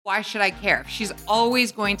Why should I care? If she's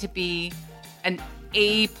always going to be an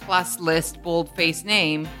A+ list bold-faced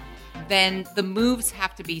name, then the moves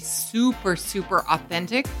have to be super, super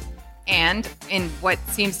authentic. And in what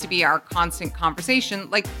seems to be our constant conversation,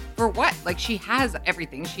 like, for what? Like, she has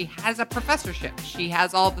everything. She has a professorship. She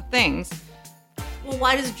has all the things. Well,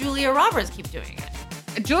 why does Julia Roberts keep doing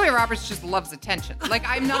it? Julia Roberts just loves attention. Like,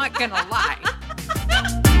 I'm not going to lie.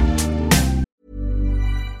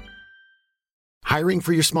 Hiring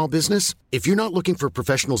for your small business? If you're not looking for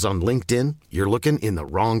professionals on LinkedIn, you're looking in the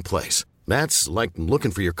wrong place. That's like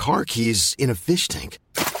looking for your car keys in a fish tank.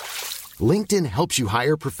 LinkedIn helps you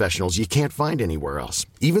hire professionals you can't find anywhere else,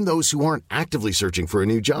 even those who aren't actively searching for a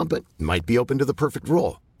new job but might be open to the perfect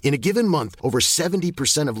role. In a given month, over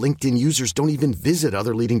 70% of LinkedIn users don't even visit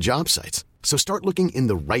other leading job sites. So start looking in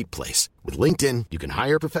the right place. With LinkedIn, you can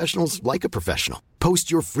hire professionals like a professional.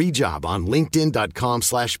 Post your free job on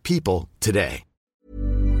linkedin.com/people today.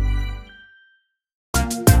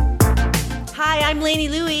 Hi, I'm Lainey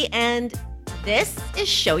Louie, and this is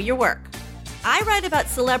Show Your Work. I write about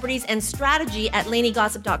celebrities and strategy at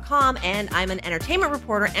LaineyGossip.com, and I'm an entertainment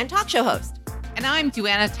reporter and talk show host. And I'm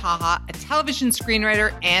Duana Taha, a television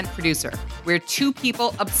screenwriter and producer. We're two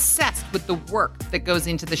people obsessed with the work that goes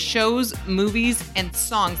into the shows, movies, and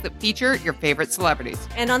songs that feature your favorite celebrities.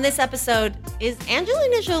 And on this episode, is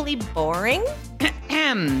Angelina Jolie boring?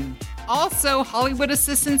 Also, Hollywood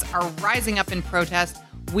assistants are rising up in protest.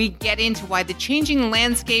 We get into why the changing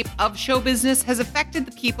landscape of show business has affected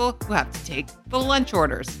the people who have to take the lunch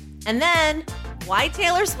orders. And then, why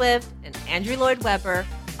Taylor Swift and Andrew Lloyd Webber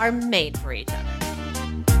are made for each other.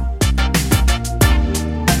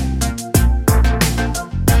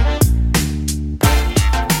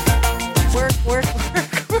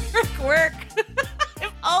 Work.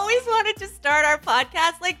 I've always wanted to start our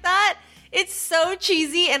podcast like that. It's so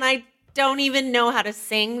cheesy, and I don't even know how to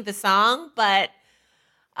sing the song, but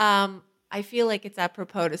I feel like it's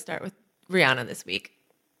apropos to start with Rihanna this week.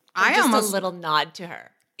 A little nod to her.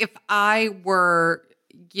 If I were,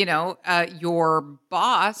 your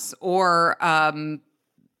boss, or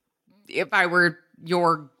if I were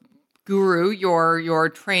your guru, your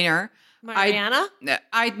trainer, Mariana,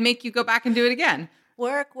 I'd make you go back and do it again.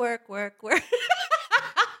 Work.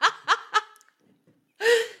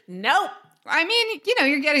 Nope. I mean,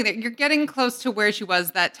 you're getting there. You're getting close to where she was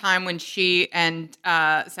that time when she and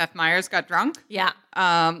Seth Meyers got drunk. Yeah.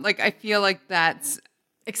 I feel like that's...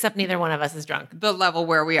 Except neither one of us is drunk. The level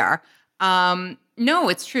where we are. No,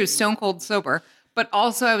 it's true. Stone cold sober. But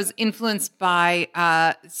also I was influenced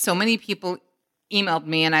by so many people emailed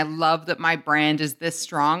me, and I love that my brand is this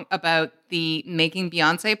strong, about the Making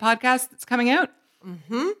Beyonce podcast that's coming out.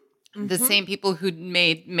 Mm-hmm. The same people who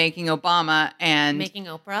made Making Obama and Making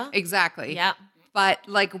Oprah. Exactly. Yeah. But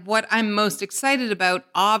what I'm most excited about,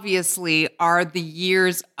 obviously, are the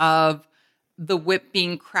years of the whip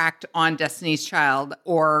being cracked on Destiny's Child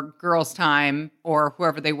or Girls' Time or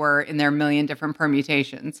whoever they were in their million different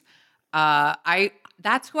permutations.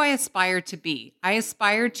 That's who I aspire to be. I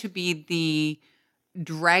aspire to be the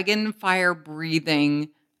dragon fire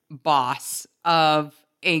breathing boss of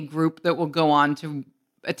a group that will go on to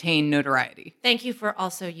attain notoriety. Thank you for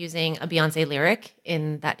also using a Beyonce lyric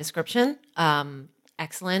in that description.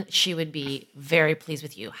 Excellent. She would be very pleased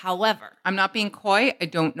with you. However, I'm not being coy. I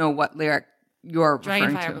don't know what lyric you're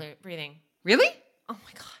referring dragon to. fire breathing. Really? Oh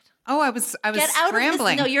my God. Oh, I was Get out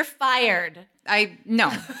scrambling. Of this. No, you're fired.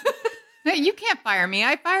 No. No, you can't fire me.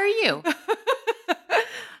 I fire you.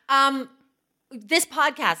 This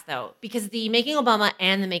podcast, though, because the Making Obama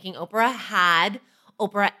and the Making Oprah had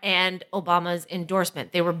Oprah and Obama's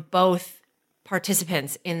endorsement. They were both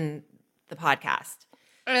participants in the podcast.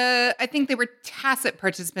 I think they were tacit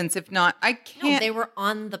participants, if not. I can't. No, they were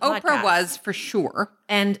on the podcast. Oprah was, for sure.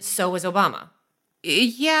 And so was Obama.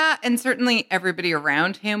 Yeah, and certainly everybody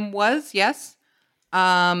around him was, yes.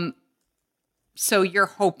 So you're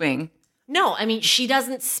hoping. No, I mean, she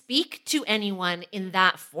doesn't speak to anyone in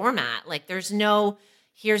that format. Like, there's no,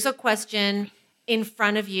 here's a question in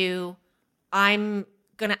front of you. I'm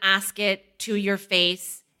going to ask it to your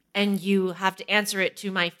face, and you have to answer it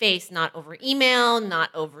to my face, not over email, not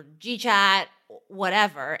over GChat,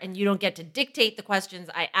 whatever. And you don't get to dictate the questions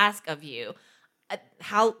I ask of you.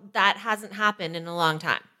 How that hasn't happened in a long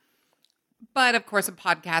time. But, of course, a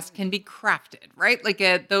podcast can be crafted, right?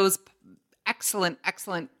 Those excellent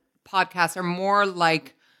podcasts are more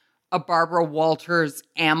like a Barbara Walters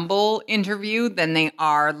Amble interview than they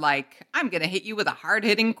are like, I'm going to hit you with a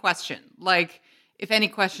hard-hitting question. Like, if any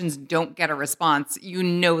questions don't get a response,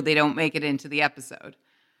 they don't make it into the episode.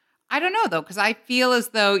 I don't know, though, because I feel as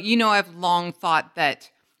though, I've long thought that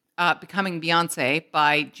Becoming Beyonce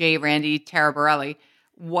by J. Randy Taraborelli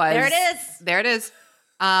was... There it is. There it is.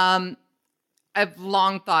 I've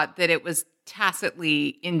long thought that it was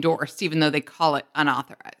tacitly endorsed, even though they call it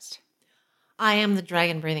unauthorized. I am the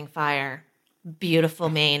dragon breathing fire. Beautiful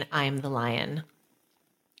mane, I am the lion.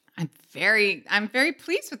 I'm very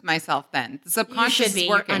pleased with myself then. The You subconscious should be. is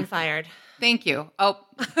working. You're unfired. Thank you. Oh,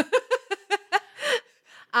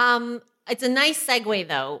 It's a nice segue,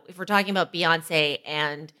 though, if we're talking about Beyonce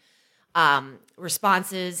and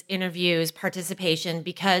responses, interviews, participation,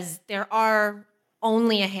 because there are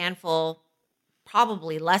only a handful,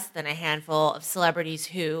 probably less than a handful of celebrities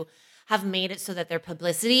who have made it so that their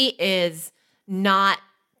publicity is not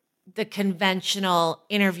the conventional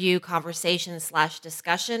interview conversation /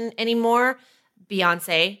 discussion anymore.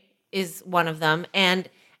 Beyonce is one of them. And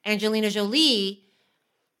Angelina Jolie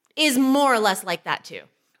is more or less like that too.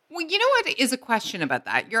 well, you know what is a question about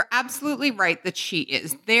that? You're absolutely right that she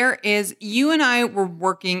is. You and I were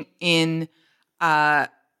working in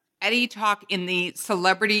Eddie Talk in the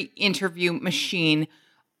celebrity interview machine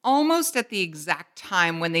almost at the exact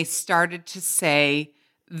time when they started to say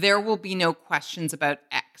there will be no questions about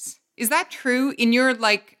X. Is that true in your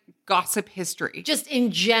gossip history? Just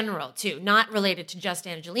in general too, not related to just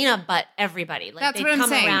Angelina, but everybody. Like That's they what I'm come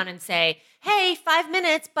saying. around and say, hey, 5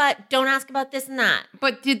 minutes, but don't ask about this and that.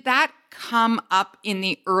 But did that come up in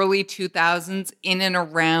the early 2000s in and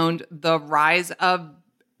around the rise of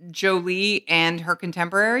Jolie and her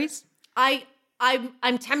contemporaries?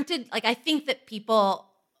 I'm tempted. I think that people.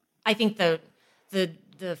 I think the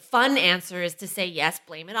fun answer is to say yes,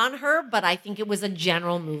 blame it on her. But I think it was a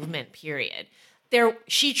general movement. Period.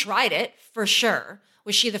 She tried it for sure.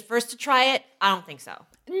 Was she the first to try it? I don't think so.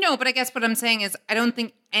 No, but I guess what I'm saying is I don't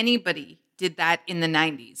think anybody did that in the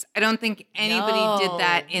 90s. I don't think anybody did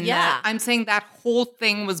that in yeah. I'm saying that whole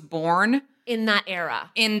thing was born In that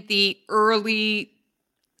era. in the early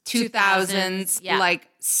 2000s, yeah.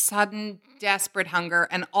 Sudden desperate hunger,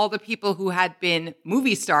 and all the people who had been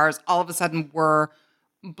movie stars all of a sudden were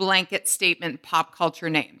blanket statement pop culture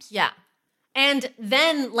names. Yeah. And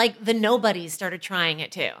then the nobodies started trying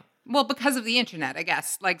it too. Well, because of the internet, I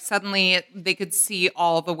guess. Suddenly they could see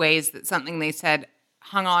all the ways that something they said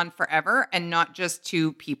hung on forever, and not just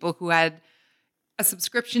to people who had a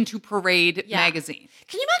subscription to Parade Yeah. magazine.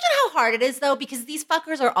 Can you imagine how hard it is though? Because these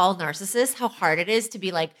fuckers are all narcissists. How hard it is to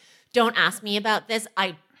be like, don't ask me about this.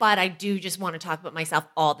 But I do just want to talk about myself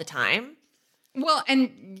all the time. Well,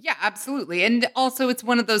 and yeah, absolutely. And also it's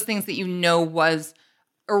one of those things that was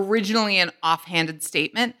originally an offhanded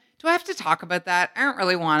statement. Do I have to talk about that? I don't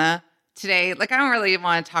really want to today. I don't really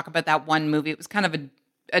want to talk about that one movie. It was kind of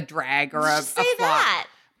a drag or Just a say flop.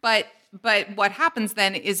 that. But what happens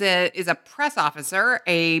then is a press officer,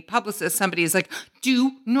 a publicist, somebody is like,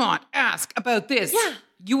 do not ask about this. Yeah.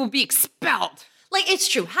 You will be expelled. It's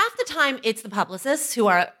true. Half the time it's the publicists who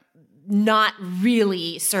are not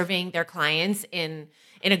really serving their clients in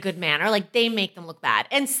a good manner. They make them look bad.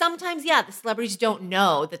 And sometimes, yeah, the celebrities don't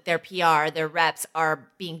know that their PR, their reps are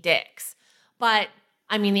being dicks. But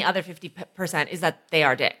I mean, the other 50% is that they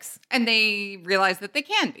are dicks. And they realize that they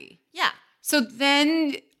can be. Yeah. So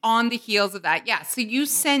then on the heels of that, yeah. So you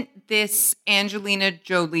sent this Angelina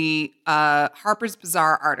Jolie Harper's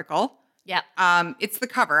Bazaar article. Yep. It's the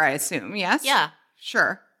cover, I assume. Yes. Yeah.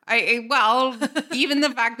 Sure. Even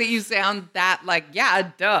the fact that you sound that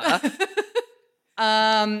yeah, duh,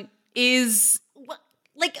 is.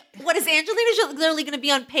 What is Angelina Jolie going to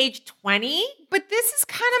be on page 20? But this is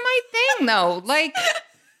kind of my thing, though.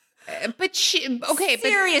 But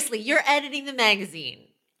Seriously, you're editing the magazine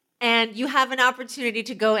and you have an opportunity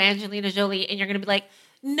to go Angelina Jolie and you're going to be like,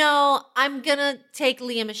 no, I'm going to take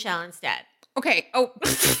Leah Michelle instead. Okay. Oh,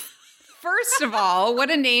 first of all,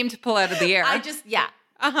 what a name to pull out of the air. I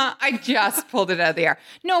just pulled it out of the air.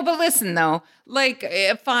 No, but listen though,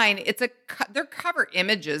 fine. They're cover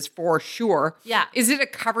images for sure. Yeah. Is it a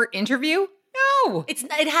cover interview? No.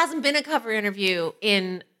 It hasn't been a cover interview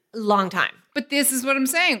in a long time. But this is what I'm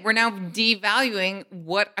saying. We're now devaluing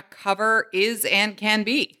what a cover is and can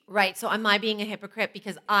be. Right. So am I being a hypocrite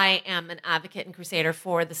because I am an advocate and crusader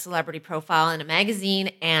for the celebrity profile in a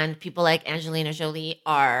magazine and people like Angelina Jolie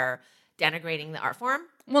are denigrating the art form?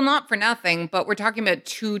 Well, not for nothing, but we're talking about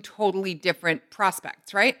two totally different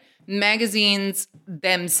prospects, right? Magazines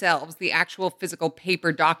themselves, the actual physical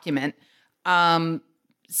paper document,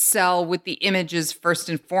 sell with the images first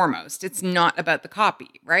and foremost. It's not about the copy,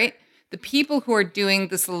 right? The people who are doing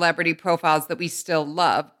the celebrity profiles that we still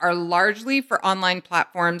love are largely for online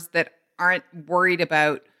platforms that aren't worried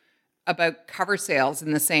about cover sales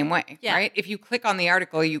in the same way, Yeah. right? If you click on the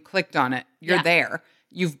article, you clicked on it, you're Yeah. there.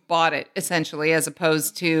 you've bought it essentially, as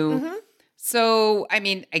opposed to. So, I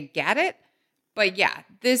mean, I get it, but yeah,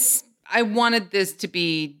 I wanted this to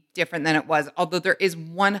be different than it was. Although there is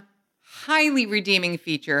one highly redeeming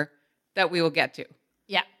feature that we will get to.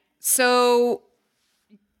 Yeah. So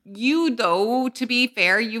you, though, to be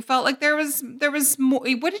fair, you felt like there was more.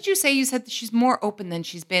 What did you say? You said that she's more open than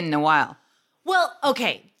she's been in a while. Well,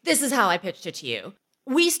 okay. This is how I pitched it to you.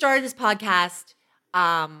 We started this podcast.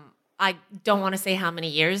 I don't want to say how many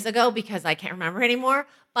years ago because I can't remember anymore.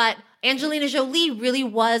 But Angelina Jolie really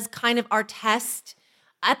was kind of our test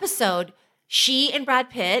episode. She and Brad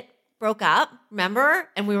Pitt broke up, remember?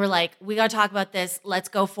 And we were like, we got to talk about this. Let's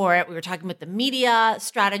go for it. We were talking about the media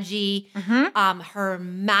strategy, her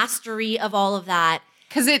mastery of all of that.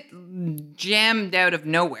 Because it jammed out of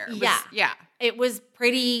nowhere. Yeah. It was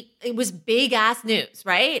big ass news,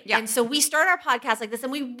 right? Yeah. And so we started our podcast like this,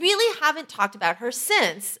 and we really haven't talked about her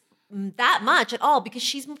since that much at all because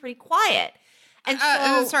she's been pretty quiet. And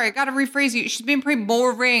so, sorry, I got to rephrase you. She's been pretty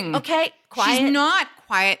boring. Okay, quiet. She's not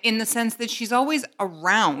quiet in the sense that she's always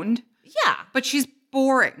around. Yeah. But she's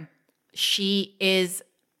boring. She is,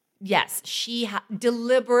 yes, she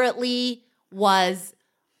deliberately was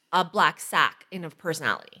a black sack in her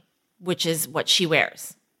personality, which is what she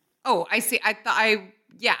wears. Oh, I see.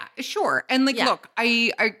 Yeah, sure. And look,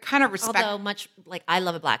 I kind of respect. Although I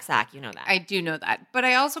love a black sack, you know that. I do know that. But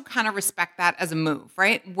I also kind of respect that as a move,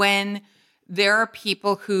 right? When there are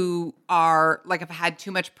people who are, like, have had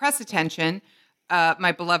too much press attention,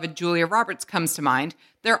 my beloved Julia Roberts comes to mind.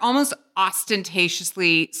 They're almost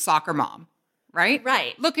ostentatiously soccer mom, right?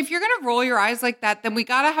 Right. Look, if you're going to roll your eyes like that, then we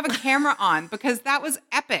got to have a camera on because that was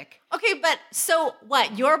epic. Okay, but so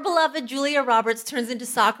what? Your beloved Julia Roberts turns into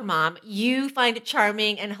soccer mom. You find it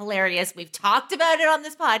charming and hilarious. We've talked about it on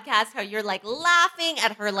this podcast, how you're like laughing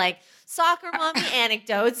at her like soccer mommy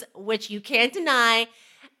anecdotes, which you can't deny.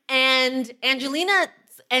 And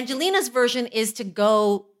Angelina's version is to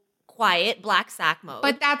go quiet, black sack mode.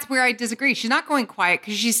 But that's where I disagree. She's not going quiet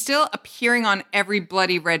because she's still appearing on every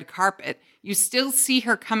bloody red carpet. You still see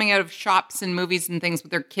her coming out of shops and movies and things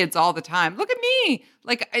with her kids all the time. Look at me.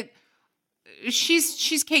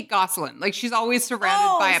 She's Kate Gosselin. Like, she's always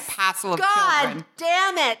surrounded by a passel of children. God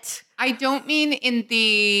damn it. I don't mean in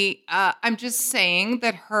the, I'm just saying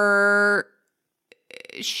that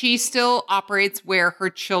she still operates where her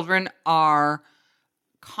children are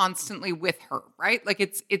constantly with her, right? Like,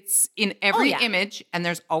 it's in every image, and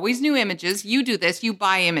there's always new images. You do this, you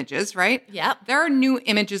buy images, right? Yep. There are new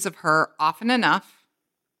images of her often enough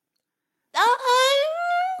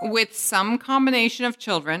with some combination of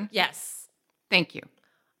children. Yes. Thank you.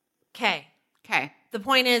 Okay. Okay. The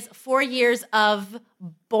point is 4 years of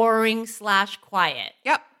boring / quiet.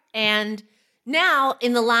 Yep. And now,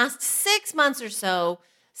 in the last 6 months or so,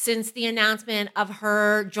 since the announcement of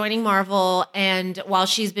her joining Marvel and while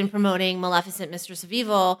she's been promoting Maleficent, Mistress of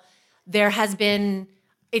Evil, there has been,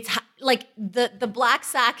 it's like the black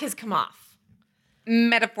sack has come off.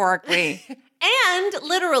 Metaphorically. And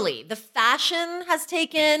literally, the fashion has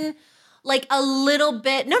taken like a little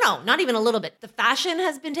bit, no, not even a little bit. The fashion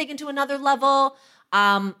has been taken to another level.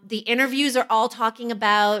 The interviews are all talking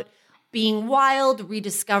about being wild,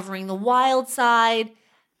 rediscovering the wild side.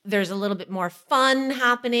 There's a little bit more fun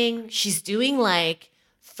happening. She's doing like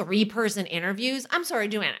 3-person interviews. I'm sorry,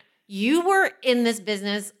 Joanna. You were in this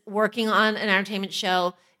business working on an entertainment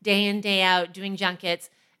show day in, day out, doing junkets.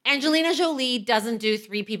 Angelina Jolie doesn't do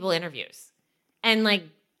 3-people interviews and like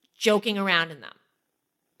joking around in them.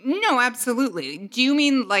 No, absolutely. Do you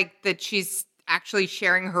mean like that she's actually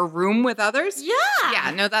sharing her room with others? Yeah. Yeah,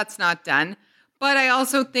 no, that's not done. But I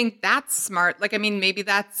also think that's smart. Like, I mean, maybe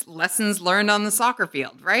that's lessons learned on the soccer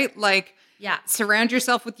field, right? Like, Yeah. surround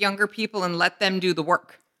yourself with younger people and let them do the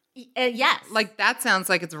work. Yes. Like, that sounds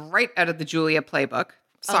like it's right out of the Julia playbook.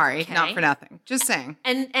 Sorry, Okay. not for nothing. Just saying.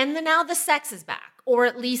 And now the sex is back, or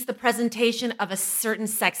at least the presentation of a certain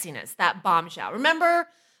sexiness, that bombshell. Remember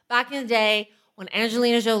back in the day when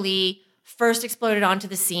Angelina Jolie first exploded onto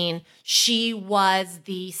the scene, she was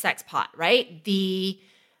the sex pot, right? The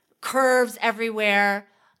curves everywhere,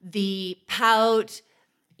 the pout.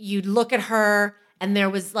 You'd look at her and there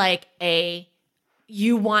was like a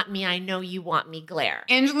you want me, I know you want me glare.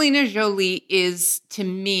 Angelina Jolie is, to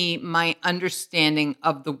me, my understanding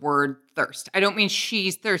of the word thirst. I don't mean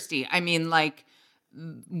she's thirsty. I mean, like,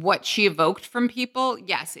 what she evoked from people,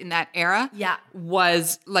 yes, in that era, Yeah.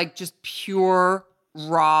 was like just pure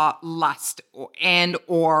raw lust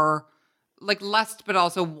or like lust, but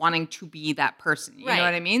also wanting to be that person. You Right. know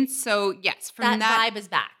what I mean? So yes, from That vibe is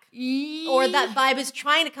back. Or that vibe is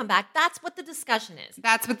trying to come back. That's what the discussion is.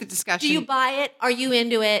 That's what the discussion. Do you buy it? Are you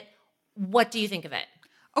into it? What do you think of it?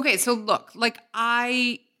 Okay, so look, like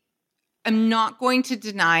I am not going to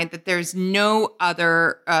deny that there's no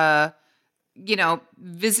other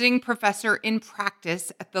visiting professor in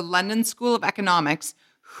practice at the London School of Economics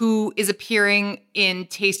who is appearing in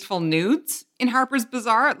tasteful nudes in Harper's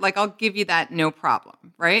Bazaar. Like, I'll give you that, no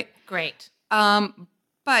problem, right? Great.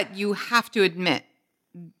 But you have to admit,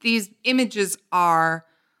 these images are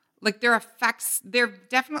like they're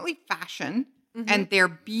definitely fashion and they're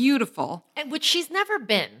beautiful. And which she's never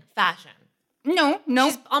been fashion. No.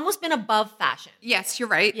 She's almost been above fashion. Yes, you're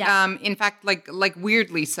right. Yeah. In fact, like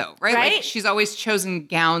weirdly so, right? Right? Like she's always chosen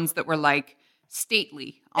gowns that were like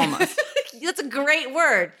stately almost. That's a great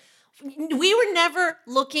word. We were never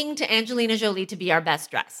looking to Angelina Jolie to be our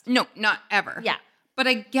best dressed. No, not ever. Yeah. But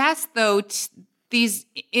I guess though these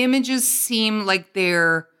images seem like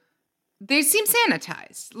they seem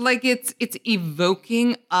sanitized. Like it's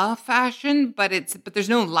evoking a fashion, but there's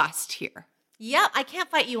no lust here. Yeah, I can't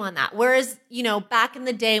fight you on that. Whereas, back in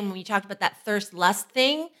the day when we talked about that thirst lust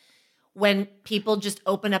thing, when people just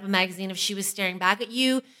opened up a magazine, if she was staring back at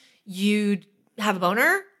you, you'd have a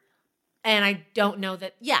boner. And I don't know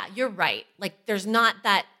that, yeah, you're right. Like there's not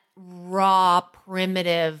that raw,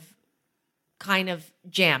 primitive kind of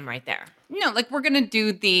jam right there. No, like we're going to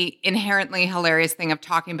do the inherently hilarious thing of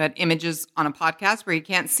talking about images on a podcast where you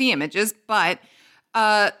can't see images, but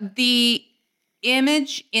the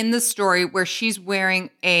image in the story where she's wearing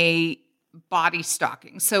a body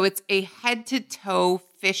stocking. So it's a head to toe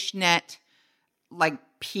fishnet like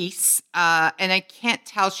piece. And I can't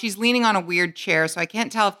tell, she's leaning on a weird chair. So I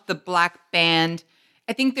can't tell if the black band,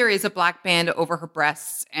 I think there is a black band over her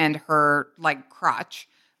breasts and her like crotch.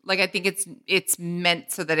 Like I think it's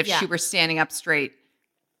meant so that if she were standing up straight,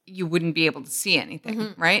 you wouldn't be able to see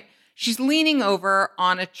anything, right? She's leaning over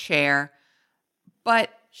on a chair, but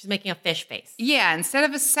she's making a fish face. Yeah, instead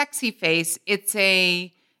of a sexy face, it's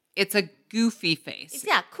a goofy face.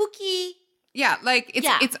 Kooky. Yeah, like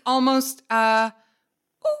it's almost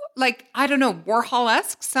like I don't know,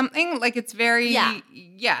 Warhol-esque something. Like it's very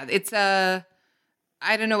it's I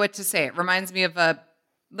don't know what to say. It reminds me of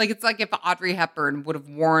it's like if Audrey Hepburn would have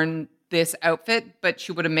worn this outfit, but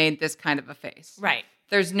she would have made this kind of a face. Right.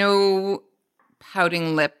 There's no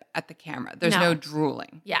pouting lip at the camera. There's no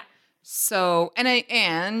drooling. Yeah. So, and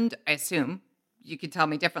I assume, you could tell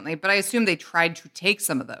me differently, but I assume they tried to take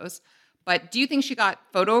some of those. But do you think she got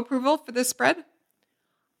photo approval for this spread?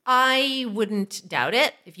 I wouldn't doubt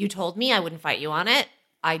it. If you told me, I wouldn't fight you on it.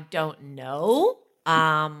 I don't know.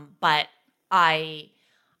 But I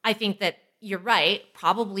think that you're right.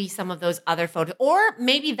 Probably some of those other photos, or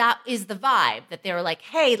maybe that is the vibe that they were like,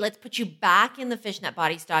 hey, let's put you back in the fishnet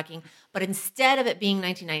body stocking. But instead of it being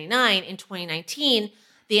 1999 in 2019,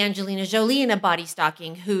 the Angelina Jolie in a body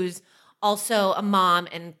stocking, who's also a mom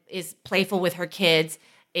and is playful with her kids,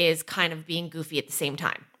 is kind of being goofy at the same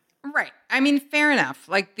time. Right. I mean, fair enough.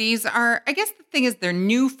 Like these are, I guess the thing is they're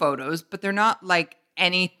new photos, but they're not like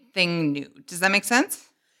anything new. Does that make sense?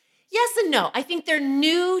 Yes and no. I think they're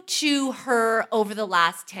new to her over the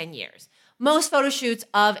last 10 years. Most photo shoots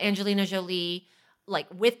of Angelina Jolie, like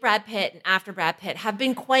with Brad Pitt and after Brad Pitt, have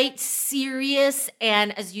been quite serious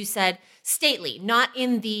and, as you said, stately. Not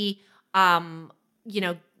in the,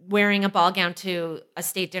 wearing a ball gown to a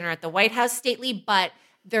state dinner at the White House stately, but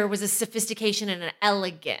there was a sophistication and an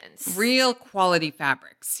elegance. Real quality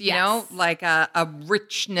fabrics, you know, like a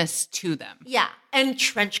richness to them. Yeah. And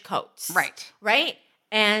trench coats. Right. Right?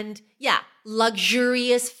 And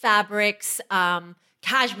luxurious fabrics,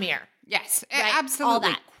 cashmere. Yes, right? absolutely. All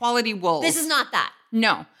that. Quality wool. This is not that.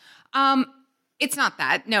 No. It's not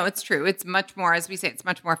that. No, it's true. It's much more, as we say, it's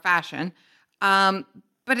much more fashion. But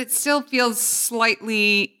it still feels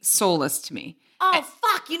slightly soulless to me. Oh,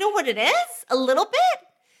 fuck. You know what it is? A little bit?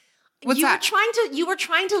 What's that? You were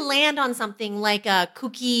trying to land on something like a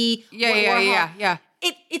kooky. Yeah.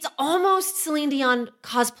 It's almost Celine Dion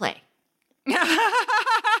cosplay.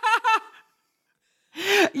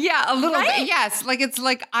 Yeah, a little bit. Yes, like it's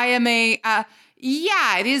like I am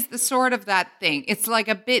it is the sort of that thing. It's like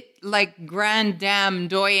a bit like Grande Dame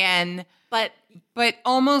Doyenne, but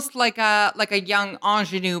almost like a young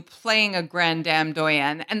ingenue playing a Grande Dame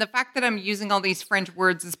Doyenne. And the fact that I'm using all these French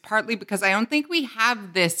words is partly because I don't think we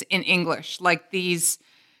have this in English, like these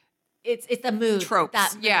it's the mood tropes.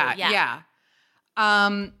 That mood, yeah.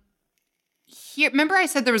 Here, remember I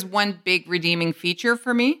said there was one big redeeming feature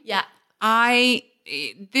for me? Yeah.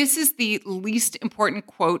 This is the least important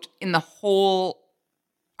quote in the whole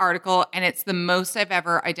article, and it's the most I've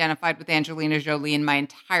ever identified with Angelina Jolie in my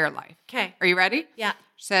entire life. Okay. Are you ready? Yeah.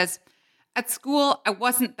 She says, at school, I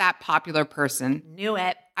wasn't that popular person. Knew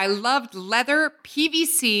it. I loved leather,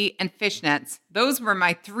 PVC, and fishnets. Those were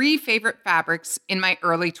my 3 favorite fabrics in my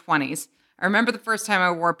early 20s. I remember the first time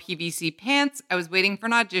I wore PVC pants. I was waiting for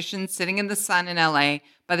an audition, sitting in the sun in LA.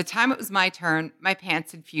 By the time it was my turn, my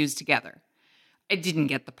pants had fused together. I didn't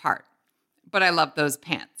get the part, but I loved those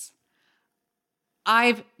pants.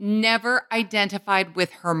 I've never identified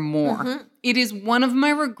with her more. Mm-hmm. It is one of my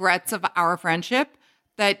regrets of our friendship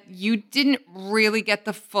that you didn't really get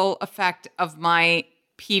the full effect of my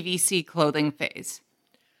PVC clothing phase.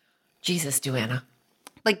 Jesus, Duana.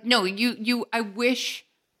 Like, no, I wish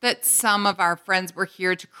that some of our friends were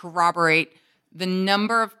here to corroborate the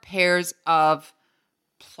number of pairs of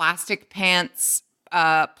plastic pants,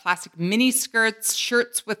 plastic mini skirts,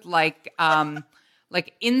 shirts with like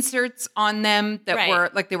inserts on them that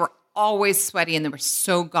were like, they were always sweaty and they were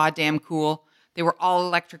so goddamn cool. They were all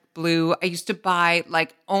electric blue. I used to buy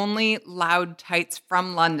like only loud tights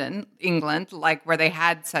from London, England, like where they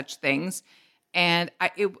had such things. And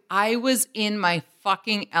I was in my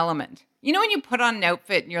fucking element. You know when you put on an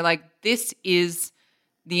outfit and you're like, this is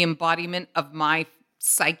the embodiment of my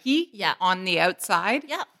psyche on the outside?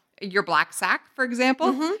 Yeah. Your black sack, for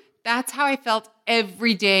example. Mm-hmm. That's how I felt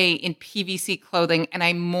every day in PVC clothing, and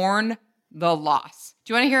I mourn the loss.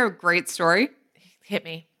 Do you want to hear a great story? Hit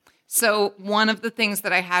me. So one of the things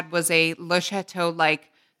that I had was a Le Chateau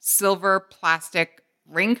like silver plastic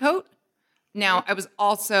raincoat. Now, I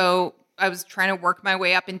was trying to work my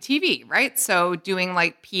way up in TV, right? So doing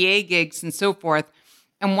like PA gigs and so forth.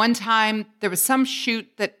 And one time there was some shoot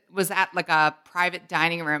that was at like a private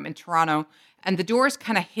dining room in Toronto, and the door is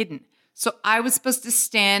kind of hidden. So I was supposed to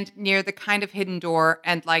stand near the kind of hidden door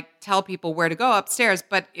and like tell people where to go upstairs,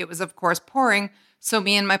 but it was of course pouring. So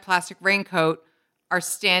me and my plastic raincoat are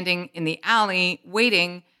standing in the alley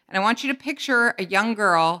waiting. And I want you to picture a young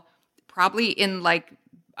girl, probably in like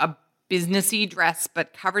a businessy dress,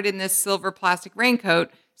 but covered in this silver plastic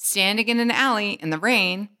raincoat, standing in an alley in the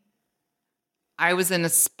rain. I was an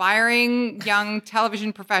aspiring young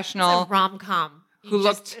television professional. It's a rom-com. Who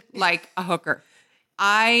looked like a hooker.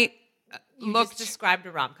 I looked described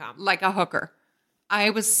a rom-com. Like a hooker. I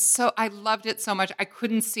loved it so much. I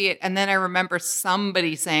couldn't see it. And then I remember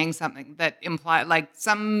somebody saying something that implied like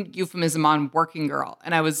some euphemism on working girl.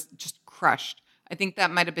 And I was just crushed. I think that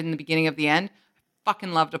might have been the beginning of the end. I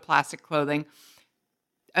fucking loved a plastic clothing.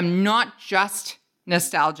 I'm not just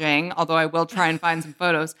nostalgizing, although I will try and find some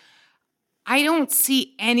photos. I don't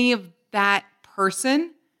see any of that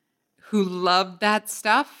person who loved that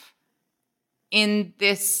stuff in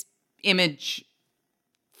this image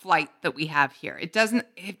flight that we have here.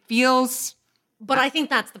 It feels... But I think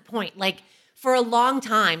that's the point. Like, for a long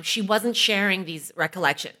time, she wasn't sharing these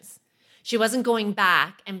recollections. She wasn't going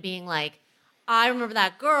back and being like, I remember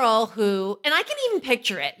that girl who... And I can even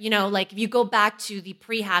picture it. You know, like, if you go back to the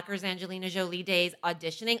pre-Hackers Angelina Jolie days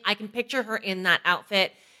auditioning, I can picture her in that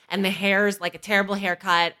outfit and the hair's like a terrible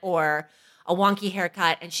haircut or a wonky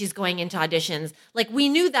haircut, and she's going into auditions. Like, we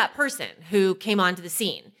knew that person who came onto the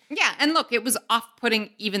scene. Yeah, and look, it was off-putting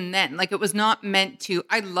even then. Like, it was not meant to...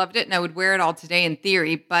 I loved it, and I would wear it all today in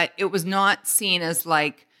theory, but it was not seen as,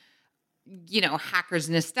 like, you know, hackers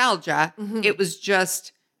nostalgia. Mm-hmm. It was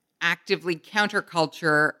just actively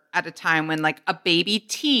counterculture at a time when, like, a baby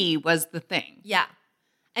tee was the thing. Yeah.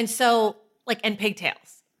 And so, like, and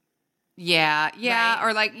pigtails. Yeah. Right?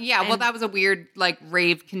 Or like, yeah, well, that was a weird, like,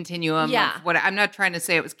 rave continuum of what... I'm not trying to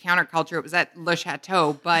say it was counterculture. It was at Le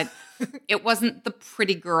Chateau, but it wasn't the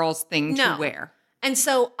pretty girls thing to wear. And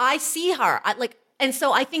so I see her. And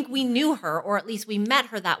so I think we knew her, or at least we met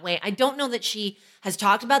her that way. I don't know that she has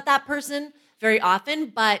talked about that person very often,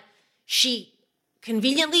 but she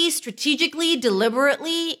conveniently, strategically,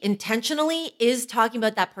 deliberately, intentionally is talking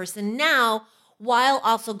about that person now, while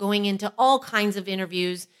also going into all kinds of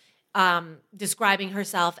interviews describing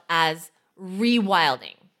herself as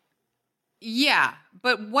rewilding. Yeah,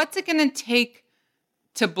 but what's it going to take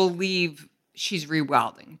to believe she's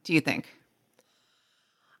rewilding, do you think?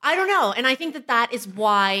 I don't know. And I think that is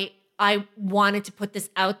why I wanted to put this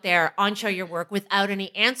out there on Show Your Work without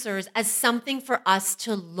any answers as something for us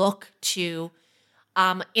to look to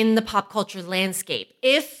in the pop culture landscape.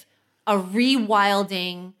 If a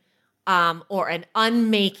rewilding or an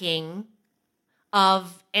unmaking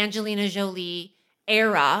of Angelina Jolie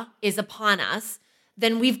era is upon us,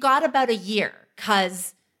 then we've got about a year,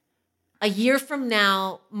 because a year from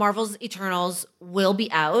now, Marvel's Eternals will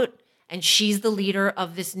be out, and she's the leader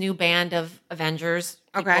of this new band of Avengers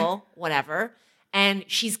people, whatever. And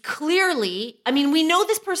she's clearly, I mean, we know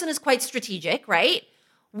this person is quite strategic, right?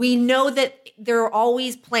 We know that there are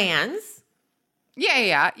always plans.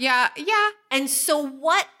 Yeah. And so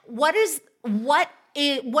what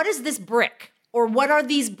what is this brick? Or what are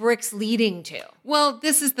these bricks leading to? Well,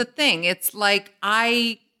 this is the thing. It's like,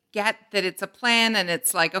 I get that it's a plan, and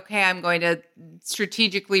it's like, okay, I'm going to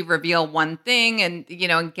strategically reveal one thing and,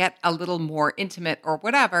 and get a little more intimate or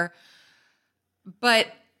whatever. But,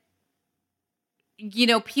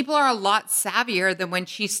 people are a lot savvier than when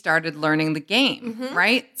she started learning the game,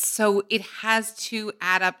 right? So it has to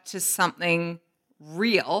add up to something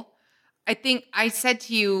real. I think I said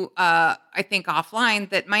to you, offline,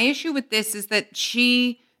 that my issue with this is that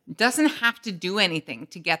she doesn't have to do anything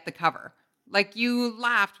to get the cover. Like, you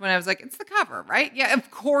laughed when I was like, it's the cover, right? Yeah,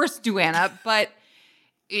 of course, Duana, but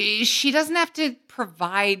she doesn't have to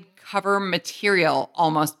provide cover material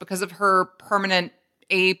almost because of her permanent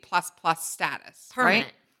A++ status, Permanent.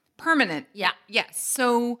 right? Permanent. Yeah. Yes.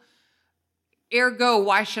 So, ergo,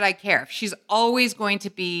 why should I care? If she's always going to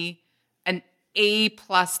be an A+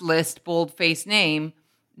 list, bold-faced name,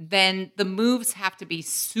 then the moves have to be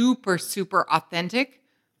super, super authentic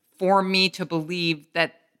for me to believe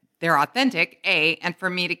that they're authentic, A, and for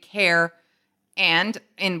me to care. And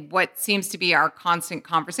in what seems to be our constant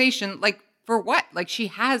conversation, like, for what? Like, she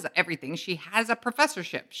has everything. She has a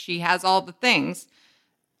professorship. She has all the things.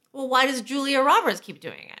 Well, why does Julia Roberts keep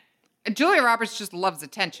doing it? Julia Roberts just loves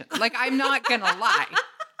attention. Like, I'm not going to lie.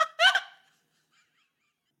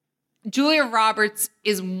 Julia Roberts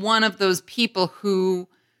is one of those people who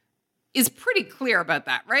is pretty clear about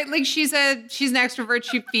that, right? Like, she's an extrovert.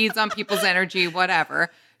 She feeds on people's energy,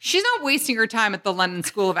 whatever. She's not wasting her time at the London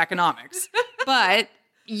School of Economics. But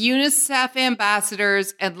UNICEF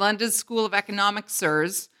ambassadors and London School of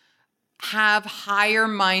Economicsers have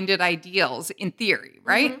higher-minded ideals in theory,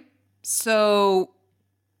 right? So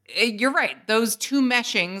you're right. Those two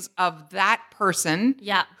meshings of that person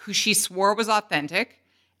who she swore was authentic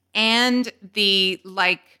and the,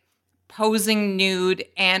 like, posing nude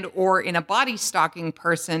and or in a body stalking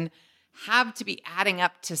person have to be adding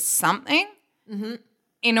up to something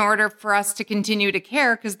in order for us to continue to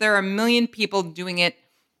care, because there are a million people doing it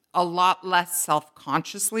a lot less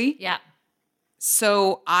self-consciously. Yeah.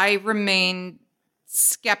 So I remain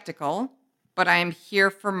skeptical, but I'm here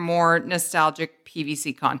for more nostalgic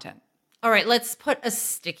PVC content. All right, let's put a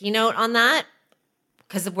sticky note on that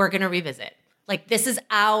because we're going to revisit. Like, this is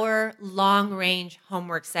our long-range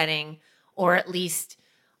homework setting, or at least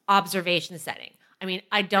observation setting. I mean,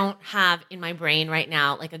 I don't have in my brain right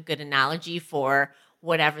now, like, a good analogy for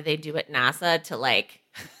whatever they do at NASA to, like,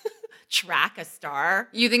 track a star.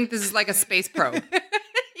 You think this is like a space probe?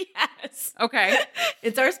 Yes. Okay.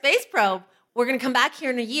 It's our space probe. We're going to come back here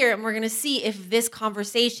in a year and we're going to see if this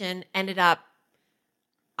conversation ended up,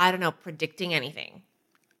 I don't know, predicting anything.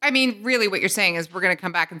 I mean, really what you're saying is we're going to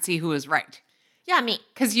come back and see who is right. Yeah, me.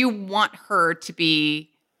 Because you want her to be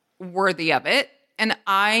worthy of it. And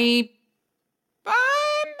I'm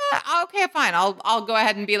okay, fine. I'll go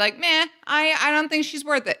ahead and be like, meh, I don't think she's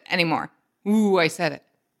worth it anymore. Ooh, I said it.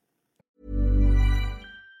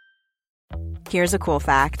 Here's a cool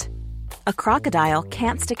fact. A crocodile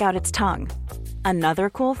can't stick out its tongue. Another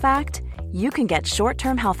cool fact, you can get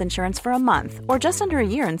short-term health insurance for a month or just under a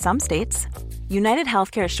year in some states. United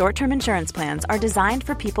Healthcare short-term insurance plans are designed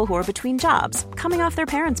for people who are between jobs, coming off their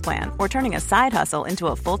parents' plan, or turning a side hustle into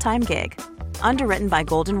a full-time gig. Underwritten by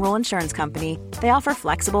Golden Rule Insurance Company, they offer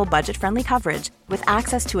flexible, budget-friendly coverage with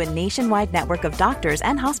access to a nationwide network of doctors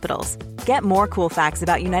and hospitals. Get more cool facts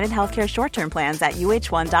about United Healthcare short-term plans at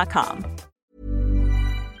uh1.com.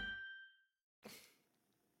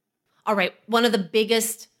 All right, one of the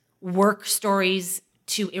biggest work stories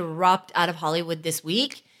to erupt out of Hollywood this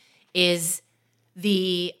week is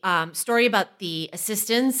the story about the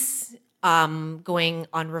assistants going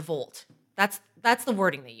on revolt. That's the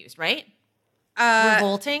wording they used, right?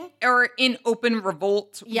 Revolting? Or in open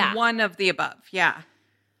revolt. Yeah. One of the above. Yeah.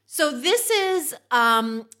 So this is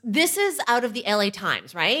out of the LA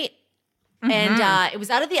Times, right? And it was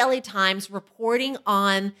out of the LA Times reporting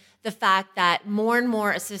on the fact that more and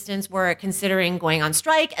more assistants were considering going on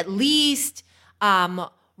strike, at least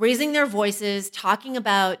raising their voices, talking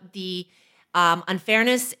about the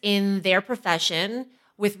unfairness in their profession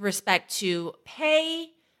with respect to pay,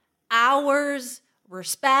 hours,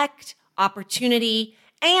 respect, opportunity,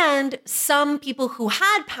 and some people who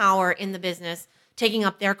had power in the business taking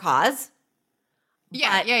up their cause.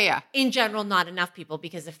 Yeah. In general, not enough people,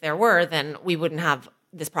 because if there were, then we wouldn't have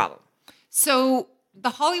this problem. So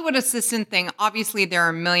the Hollywood assistant thing, obviously there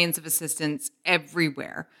are millions of assistants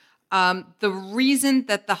everywhere. The reason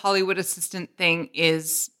that the Hollywood assistant thing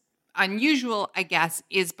is unusual, I guess,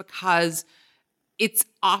 is because it's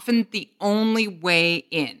often the only way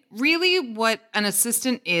in. Really, what an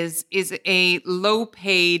assistant is a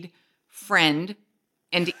low-paid friend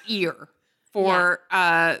and ear for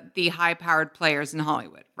the high-powered players in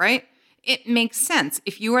Hollywood, right? It makes sense.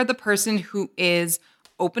 If you are the person who is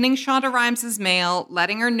opening Shonda Rhimes' mail,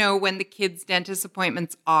 letting her know when the kids' dentist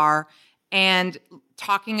appointments are, and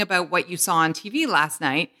talking about what you saw on TV last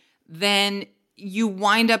night, then you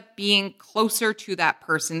wind up being closer to that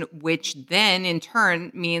person, which then in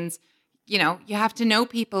turn means, you know, you have to know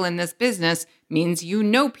people in this business, means you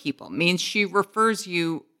know people, means she refers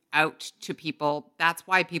you out to people. That's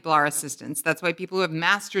why people are assistants. That's why people who have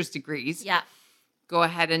master's degrees go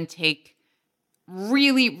ahead and take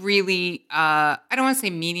really, really, I don't want to say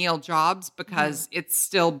menial jobs because it's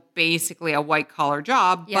still basically a white collar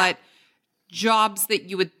job, but jobs that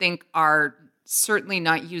you would think are certainly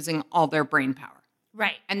not using all their brain power.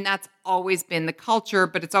 Right. And that's always been the culture,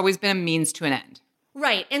 but it's always been a means to an end.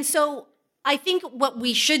 Right. And so I think what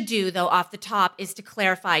we should do, though, off the top is to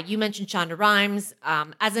clarify. You mentioned Shonda Rhimes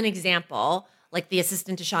as an example, like the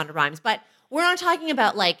assistant to Shonda Rhimes, but we're not talking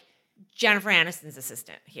about like Jennifer Aniston's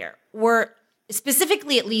assistant here. We're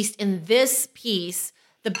specifically, at least in this piece,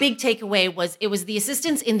 the big takeaway was it was the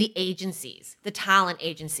assistants in the agencies, the talent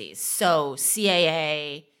agencies. So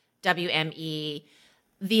CAA, WME,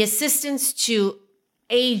 the assistants to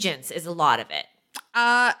agents is a lot of it.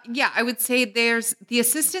 Yeah, I would say there's the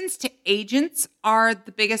assistants to agents are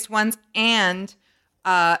the biggest ones, and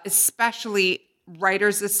especially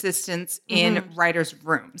writers' assistants in writers'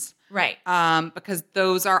 rooms. Right. Because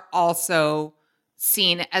those are also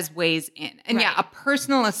seen as ways in. And a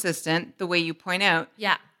personal assistant, the way you point out,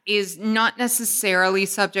 is not necessarily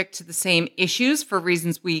subject to the same issues for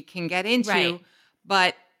reasons we can get into,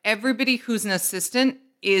 but everybody who's an assistant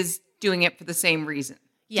is doing it for the same reason.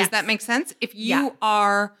 Does that make sense? If you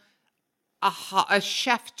are a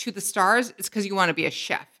chef to the stars, it's because you want to be a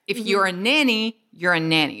chef. If you're a nanny, you're a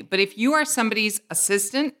nanny. But if you are somebody's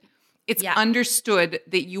assistant, it's understood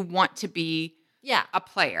that you want to be a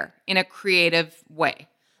player in a creative way.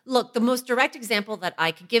 Look, the most direct example that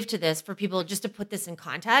I could give to this for people, just to put this in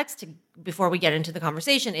context before we get into the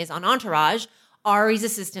conversation, is on Entourage, Ari's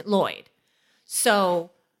assistant, Lloyd. So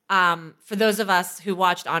for those of us who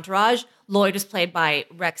watched Entourage, Lloyd was played by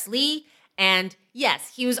Rex Lee. And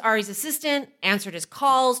yes, he was Ari's assistant, answered his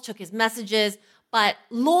calls, took his messages, but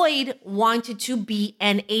Lloyd wanted to be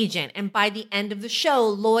an agent. And by the end of the show,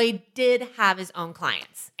 Lloyd did have his own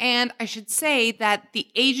clients. And I should say that the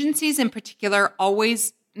agencies in particular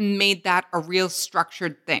always made that a real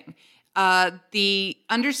structured thing. The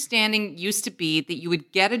understanding used to be that you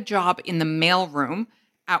would get a job in the mailroom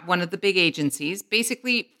at one of the big agencies,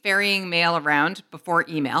 basically ferrying mail around before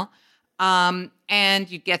email.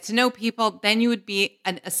 And you'd get to know people. Then you would be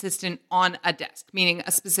an assistant on a desk, meaning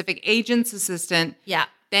a specific agent's assistant. Yeah.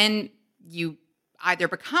 Then you either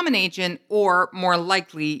become an agent or more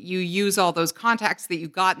likely you use all those contacts that you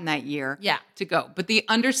got in that year to go. But the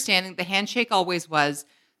understanding, the handshake always was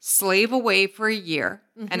slave away for a year.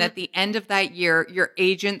 And at the end of that year, your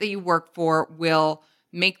agent that you work for will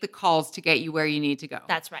make the calls to get you where you need to go.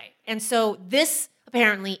 That's right. And so this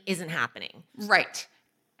apparently isn't happening. Right.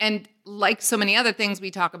 And like so many other things we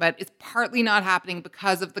talk about, it's partly not happening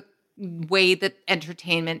because of the way that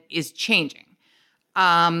entertainment is changing.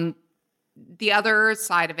 The other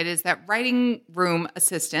side of it is that writing room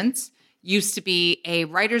assistants used to be a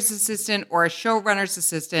writer's assistant or a showrunner's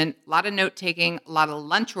assistant, a lot of note-taking, a lot of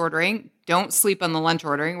lunch ordering. Don't sleep on the lunch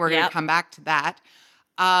ordering. We're going to come back to that.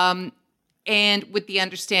 And with the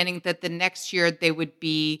understanding that the next year they would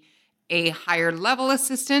be a higher level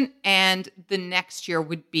assistant, and the next year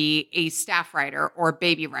would be a staff writer or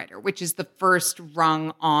baby writer, which is the first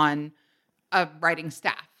rung on a writing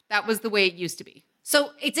staff. That was the way it used to be. So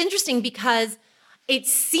it's interesting because it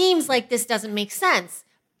seems like this doesn't make sense.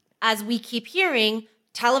 As we keep hearing,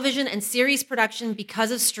 television and series production,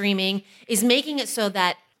 because of streaming, is making it so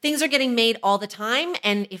that things are getting made all the time.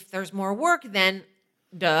 And if there's more work, then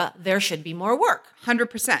there should be more work.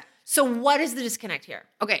 100%. So what is the disconnect here?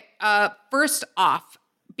 Okay. First off,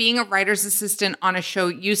 being a writer's assistant on a show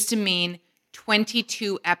used to mean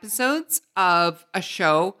 22 episodes of a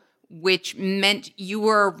show, which meant you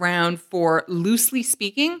were around for, loosely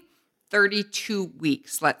speaking, 32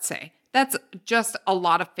 weeks, let's say. That's just a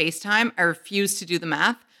lot of FaceTime. I refuse to do the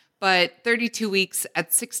math, but 32 weeks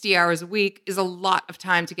at 60 hours a week is a lot of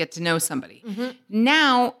time to get to know somebody.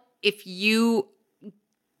 Now, if you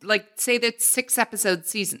say that's 6 episode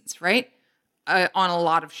seasons, right? On a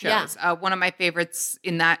lot of shows. One of my favorites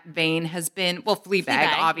in that vein has been,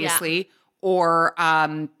 Fleabag, obviously, or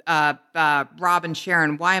Rob and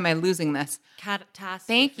Sharon. Why am I losing this? Catastrophe.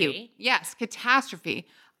 Thank you. Yes, Catastrophe.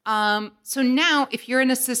 So now if you're an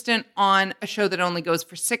assistant on a show that only goes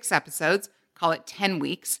for 6 episodes, call it 10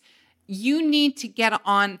 weeks, you need to get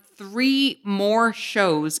on 3 more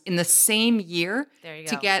shows in the same year There you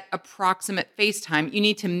to go. get approximate face time. You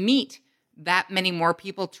need to meet that many more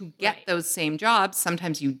people to get Right. those same jobs.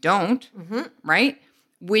 Sometimes you don't, right?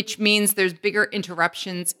 Which means there's bigger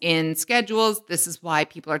interruptions in schedules. This is why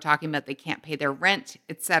people are talking about they can't pay their rent,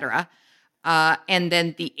 et cetera. And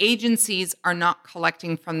then the agencies are not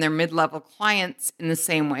collecting from their mid-level clients in the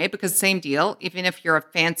same way because same deal, even if you're a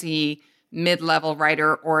fancy mid-level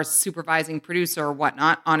writer or a supervising producer or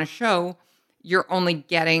whatnot on a show, you're only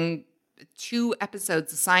getting 2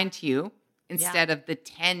 episodes assigned to you instead of the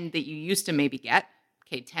 10 that you used to maybe get.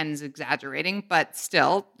 Okay, 10 is exaggerating, but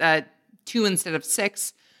still 2 instead of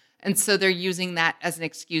 6. And so they're using that as an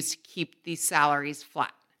excuse to keep these salaries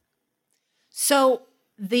flat. So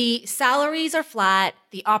the salaries are flat,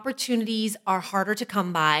 the opportunities are harder to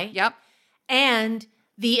come by, Yep, and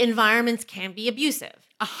the environments can be abusive.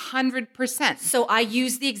 100%. So I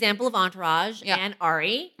use the example of Entourage Yeah. and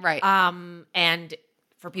Ari. Right. And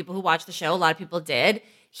for people who watch the show, a lot of people did.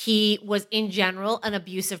 He was in general an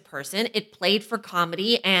abusive person. It played for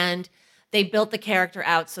comedy and they built the character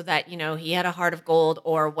out so that, you know, he had a heart of gold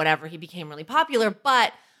or whatever. He became really popular.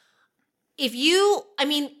 But if you, I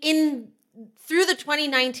mean, through the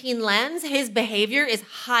 2019 lens, his behavior is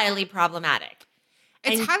highly problematic.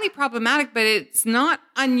 It's And- highly problematic, but it's not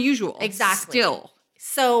unusual. Exactly. Still.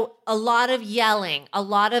 So a lot of yelling, a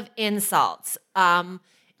lot of insults,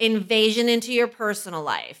 invasion into your personal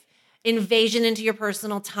life, invasion into your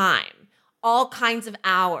personal time, all kinds of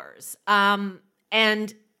hours.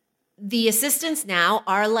 And the assistants now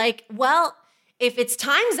are like, well, if it's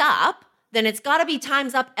time's up, then it's got to be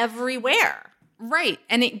time's up everywhere. Right.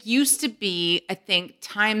 And it used to be, I think,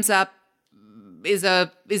 time's up is an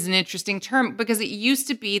interesting term because it used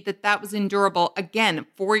to be that was endurable, again,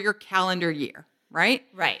 for your calendar year, right?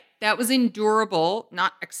 Right. That was endurable,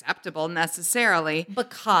 not acceptable necessarily.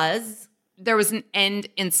 Because There was an end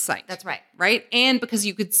in sight. that's right. Right? And because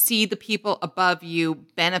you could see the people above you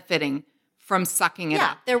benefiting from sucking it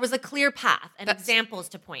Yeah, up. there was a clear path and That's- examples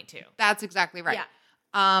to point to. That's exactly right.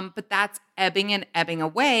 Yeah. But that's ebbing and ebbing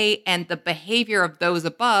away. And the behavior of those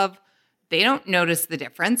above, they don't notice the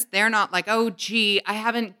difference. They're not like, oh, gee, I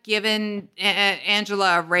haven't given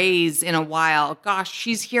Angela a raise in a while. Gosh,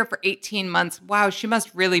 she's here for 18 months. Wow, she must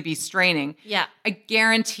really be straining. Yeah. I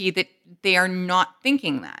guarantee that they are not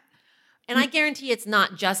thinking that. And I guarantee it's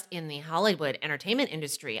not just in the Hollywood entertainment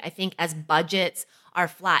industry. I think as budgets are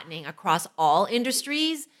flattening across all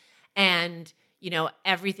industries and, you know,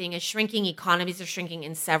 everything is shrinking, economies are shrinking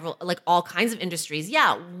in several, like all kinds of industries.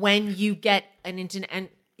 Yeah, when you get into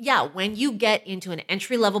an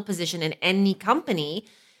entry-level position in any company,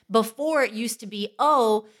 before it used to be,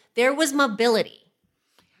 oh, there was mobility.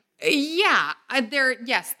 Yeah, there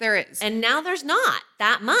is. And now there's not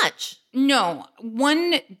that much. No,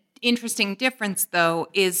 one interesting difference, though,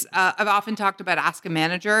 is I've often talked about Ask a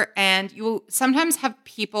Manager, and you sometimes have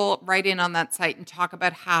people write in on that site and talk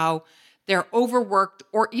about how they're overworked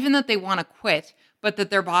or even that they want to quit, but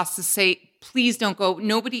that their bosses say, please don't go.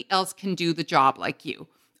 Nobody else can do the job like you.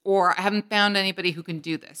 Or I haven't found anybody who can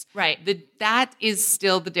do this. Right. That is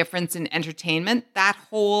still the difference in entertainment. That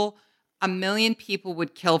whole 1 million people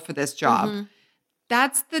would kill for this job. Mm-hmm.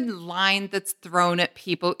 That's the line that's thrown at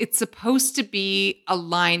people. It's supposed to be a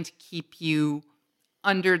line to keep you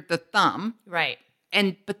under the thumb. Right.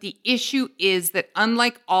 But the issue is that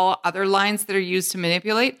unlike all other lines that are used to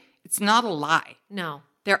manipulate, it's not a lie. No.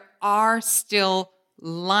 There are still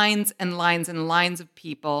lines and lines and lines of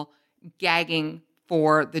people gagging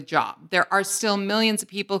for the job. There are still millions of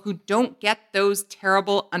people who don't get those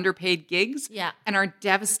terrible underpaid gigs and are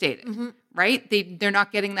devastated, right? They're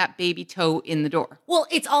not getting that baby toe in the door. Well,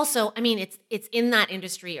 it's also, I mean, it's in that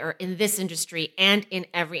industry or in this industry and in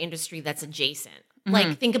every industry that's adjacent.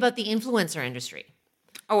 Like, think about the influencer industry.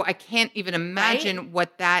 Oh, I can't even imagine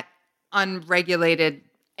what that unregulated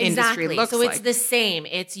industry looks so like. it's the same.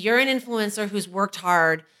 It's you're an influencer who's worked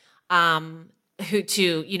hard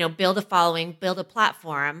to build a following, build a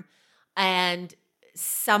platform, and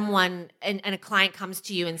someone and a client comes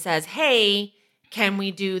to you and says, hey, can we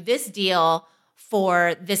do this deal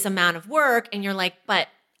for this amount of work? And you're like, but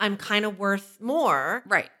I'm kind of worth more.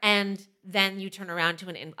 Right. And then you turn around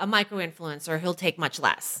to a micro influencer who'll take much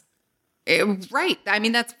less. Right. I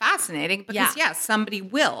mean, that's fascinating because, somebody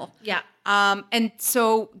will. Yeah. And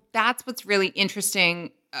so that's what's really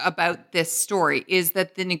interesting about this story is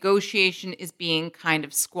that the negotiation is being kind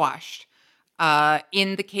of squashed.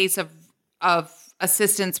 In the case of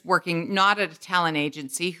assistants working not at a talent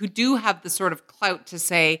agency who do have the sort of clout to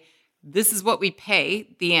say, this is what we pay,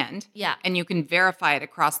 the end. Yeah. And you can verify it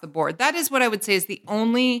across the board. That is what I would say is the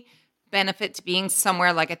only benefit to being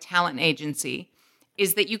somewhere like a talent agency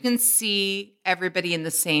is that you can see everybody in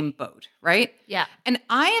the same boat, right? Yeah. And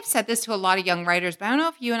I have said this to a lot of young writers, but I don't know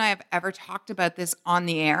if you and I have ever talked about this on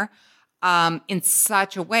the air in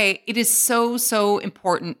such a way. It is so, so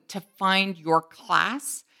important to find your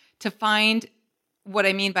class, to find what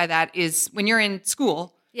I mean by that is when you're in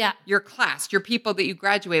school, Yeah. your class, your people that you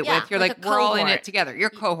graduate Yeah, with, you're like like, a we're all in cohort. it together. Your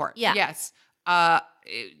cohort. Yeah. Yes.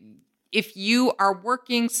 If you are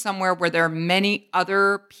working somewhere where there are many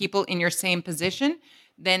other people in your same position,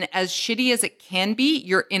 then as shitty as it can be,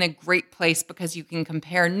 you're in a great place because you can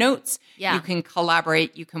compare notes, Yeah. you can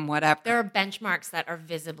collaborate, you can whatever. There are benchmarks that are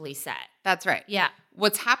visibly set. That's right. Yeah.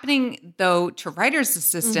 What's happening, though, to writer's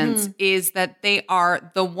assistants is that they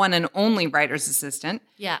are the one and only writer's assistant.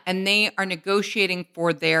 Yeah. And they are negotiating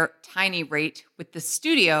for their tiny rate with the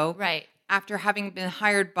studio Right. after having been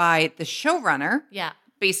hired by the showrunner Yeah.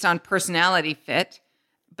 based on personality fit.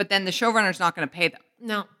 But then the showrunner's not going to pay them,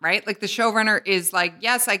 No. right? Like the showrunner is like,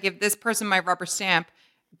 yes, I give this person my rubber stamp.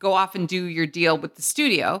 Go off and do your deal with the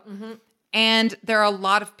studio. And there are a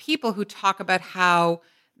lot of people who talk about how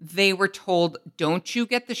they were told, don't you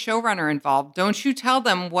get the showrunner involved. Don't you tell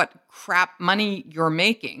them what crap money you're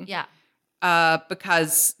making. Yeah.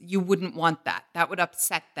 Because you wouldn't want that. That would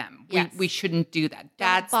upset them. Yes. We shouldn't do that.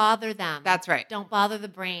 Don't bother them. That's right. Don't bother the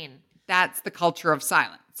brain. That's the culture of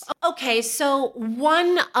silence. Okay, so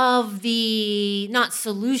one of the, not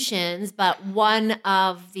solutions, but one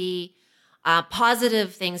of the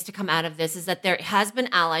positive things to come out of this is that there has been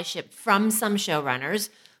allyship from some showrunners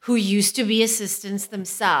who used to be assistants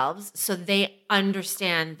themselves, so they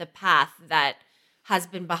understand the path that has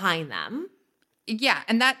been behind them. Yeah,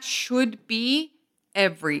 and that should be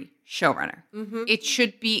every showrunner. It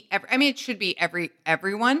should be it should be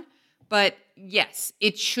everyone, but yes,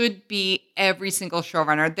 it should be every single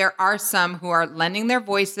showrunner. There are some who are lending their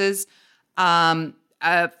voices from,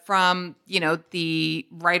 the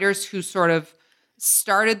writers who sort of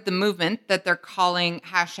started the movement that they're calling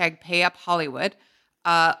 #PayUpHollywood.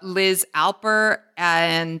 Liz Alper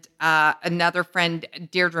and another friend,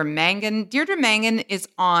 Deirdre Mangan. Deirdre Mangan is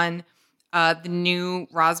on the new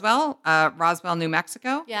Roswell, New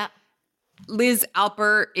Mexico. Yeah. Liz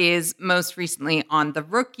Alper is most recently on The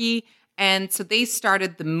Rookie. And so they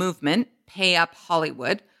started the movement, Pay Up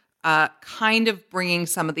Hollywood, kind of bringing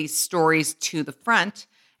some of these stories to the front.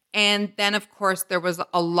 And then, of course, there was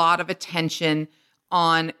a lot of attention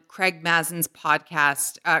on Craig Mazin's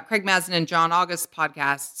podcast, Craig Mazin and John August's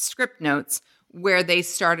podcast, Script Notes, where they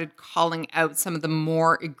started calling out some of the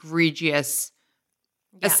more egregious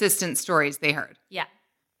assistant stories they heard. Yeah.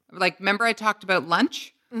 Like, remember I talked about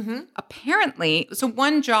lunch? Apparently, so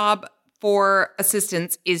one job for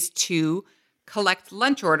assistants is to collect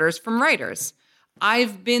lunch orders from writers.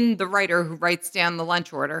 I've been the writer who writes down the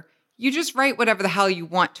lunch order. You just write whatever the hell you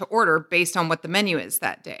want to order based on what the menu is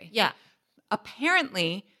that day. Yeah.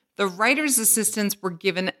 Apparently, the writer's assistants were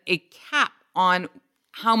given a cap on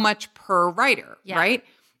how much per writer, right?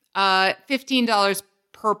 $15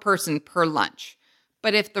 per person per lunch.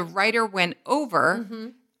 But if the writer went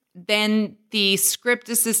over, then the script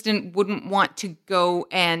assistant wouldn't want to go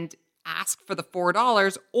and ask for the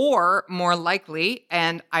 $4, or more likely,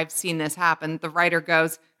 and I've seen this happen, the writer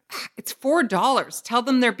goes, it's $4. Tell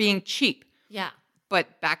them they're being cheap. Yeah.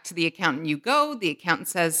 But back to the accountant you go. The accountant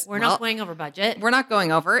says, We're not going over budget. We're not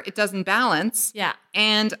going over. It doesn't balance. Yeah.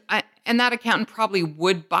 And that accountant probably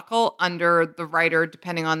would buckle under the writer,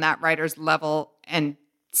 depending on that writer's level and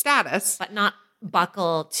status. But not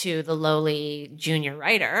buckle to the lowly junior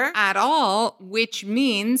writer. At all, which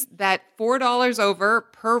means that $4 over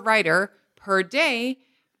per writer per day,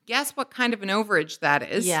 guess what kind of an overage that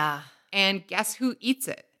is? Yeah. And guess who eats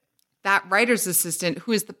it? That writer's assistant,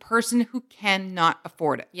 who is the person who cannot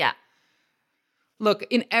afford it. Yeah. Look,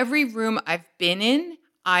 in every room I've been in,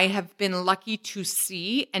 I have been lucky to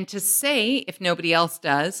see and to say, if nobody else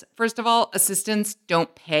does, first of all, assistants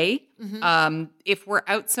don't pay. If we're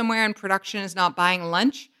out somewhere and production is not buying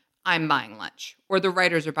lunch, I'm buying lunch, or the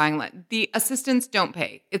writers are buying lunch. The assistants don't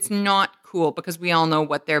pay. It's not cool because we all know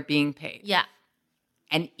what they're being paid. Yeah.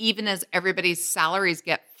 And even as everybody's salaries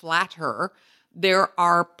get flatter, there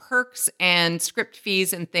are perks and script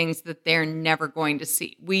fees and things that they're never going to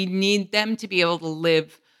see. We need them to be able to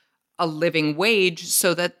live a living wage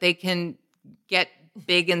so that they can get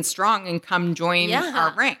big and strong and come join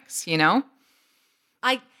our ranks, you know?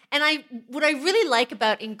 What I really like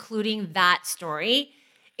about including that story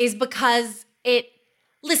is because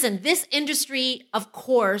this industry, of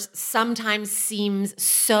course, sometimes seems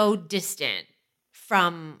so distant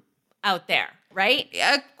from out there, right?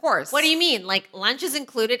 Yeah, of course. What do you mean? Like lunch is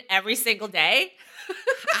included every single day?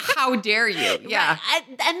 How dare you? Yeah. Right.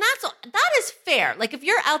 And that is fair. Like if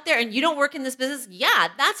you're out there and you don't work in this business, yeah,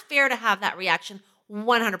 that's fair to have that reaction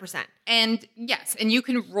 100%. And yes, and you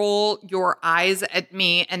can roll your eyes at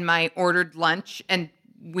me and my ordered lunch, and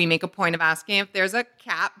we make a point of asking if there's a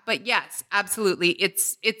cap. But yes, absolutely.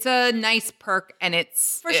 It's a nice perk, and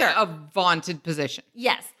it's For sure. a vaunted position.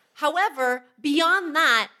 Yes. However, beyond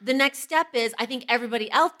that, the next step is I think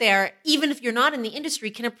everybody out there, even if you're not in the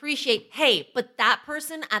industry, can appreciate, hey, but that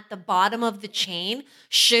person at the bottom of the chain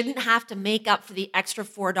shouldn't have to make up for the extra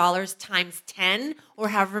 $4 times 10 or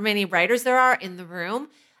however many writers there are in the room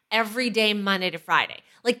every day, Monday to Friday.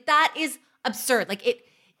 Like that is absurd. Like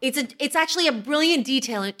it's actually a brilliant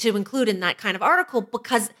detail to include in that kind of article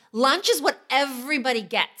because lunch is what everybody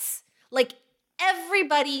gets. Like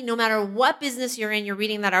everybody, no matter what business you're in, you're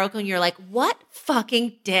reading that article and you're like, what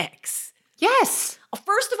fucking dicks? Yes.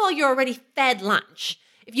 First of all, you're already fed lunch.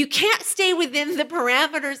 If you can't stay within the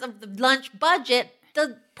parameters of the lunch budget,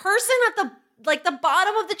 the person at the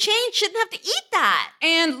bottom of the chain shouldn't have to eat that.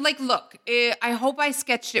 And like, look, I hope I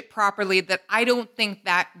sketched it properly that I don't think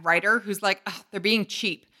that writer who's like, oh, they're being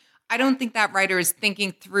cheap. I don't think that writer is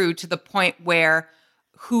thinking through to the point where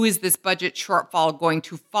who is this budget shortfall going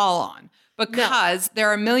to fall on? Because there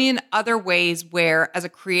are a million other ways where as a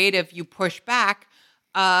creative you push back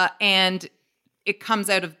and it comes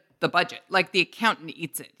out of the budget. Like the accountant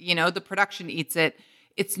eats it, the production eats it.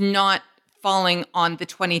 It's not falling on the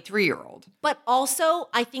 23-year-old. But also,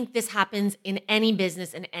 I think this happens in any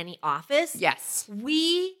business, in any office. Yes.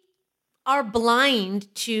 We are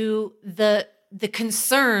blind to the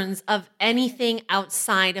concerns of anything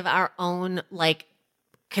outside of our own,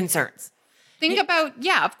 concerns. Think about,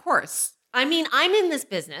 yeah, of course. I mean, I'm in this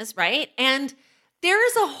business, right? And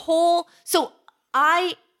there's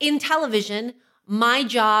in television, my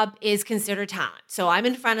job is considered talent. So I'm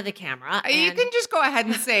in front of the camera. You can just go ahead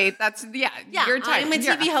and say that's, your type. I'm a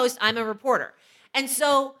TV host. I'm a reporter. And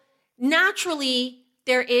so naturally,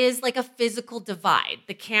 there is like a physical divide,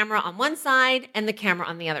 the camera on one side and the camera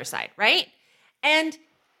on the other side, right? And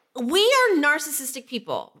we are narcissistic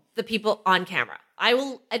people, the people on camera. I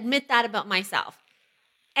will admit that about myself.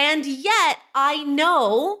 And yet I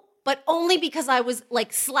know, but only because I was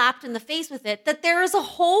slapped in the face with it, that there is a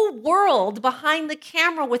whole world behind the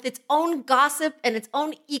camera with its own gossip and its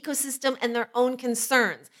own ecosystem and their own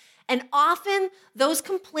concerns. And often those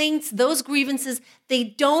complaints, those grievances, they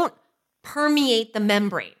don't permeate the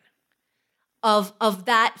membrane of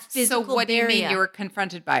that physical So what barrier. do you mean you were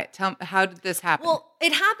confronted by it? Tell me, how did this happen? Well,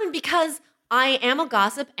 it happened because I am a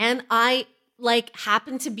gossip and I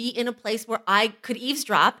happen to be in a place where I could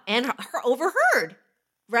eavesdrop and overheard,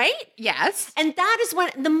 right? Yes. And that is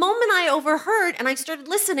when the moment I overheard and I started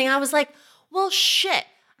listening, I was like, well, shit.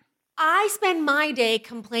 I spend my day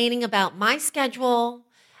complaining about my schedule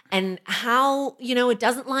and how, it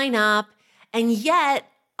doesn't line up. And yet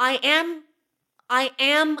I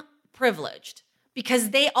am privileged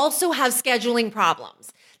because they also have scheduling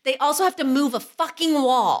problems. They also have to move a fucking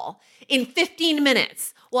wall in 15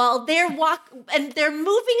 minutes while they're moving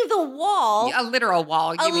the wall. A literal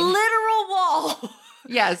wall. Literal wall.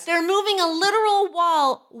 Yes. They're moving a literal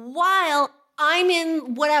wall while I'm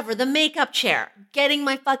in the makeup chair, getting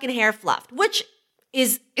my fucking hair fluffed, which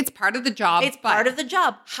is... It's part of the job. It's part of the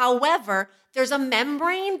job. However, there's a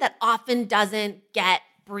membrane that often doesn't get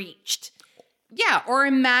breached. Yeah. Or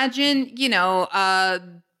imagine,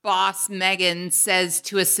 boss Megan says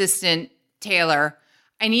to assistant Taylor,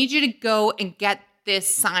 I need you to go and get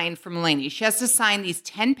this sign from Lainey. She has to sign these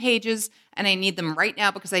 10 pages and I need them right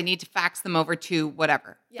now because I need to fax them over to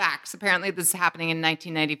whatever. Yeah. Fax. Apparently this is happening in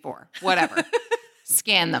 1994. Whatever.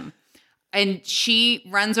 Scan them. And she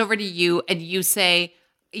runs over to you and you say,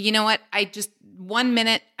 you know what? 1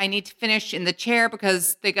 minute, I need to finish in the chair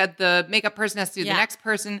because they got the makeup person has to do the next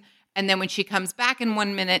person. And then when she comes back in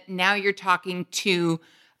 1 minute, now you're talking to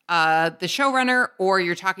the showrunner or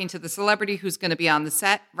you're talking to the celebrity who's going to be on the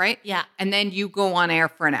set, right? Yeah. And then you go on air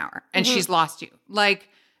for an hour and she's lost you.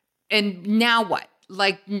 And now what?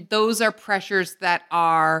 Those are pressures that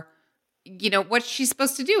are, what's she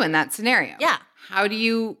supposed to do in that scenario? Yeah. How do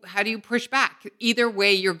you push back? Either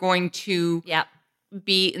way, you're going to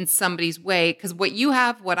be in somebody's way because what you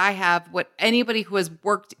have, what I have, what anybody who has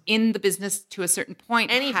worked in the business to a certain point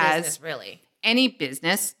business, really. Any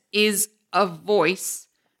business is a voice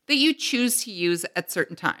that you choose to use at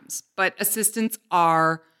certain times. But assistants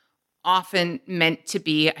are often meant to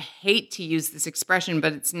be, I hate to use this expression,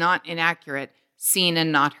 but it's not inaccurate, seen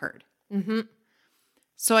and not heard. Mm-hmm.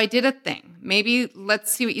 So I did a thing. Maybe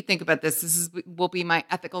let's see what you think about this. Will be my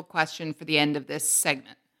ethical question for the end of this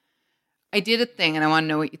segment. I did a thing and I want to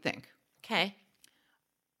know what you think. Okay.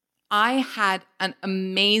 I had an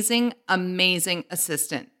amazing, amazing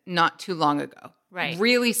assistant not too long ago. Right.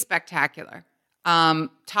 Really spectacular.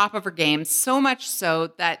 Top of her game, so much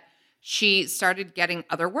so that she started getting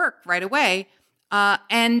other work right away.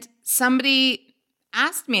 And somebody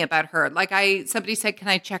asked me about her. Somebody said, can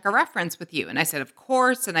I check a reference with you? And I said, of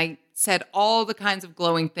course. And I said all the kinds of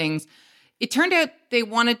glowing things. It turned out they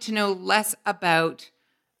wanted to know less about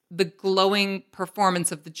the glowing performance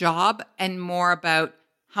of the job and more about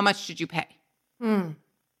how much did you pay?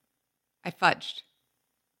 I fudged.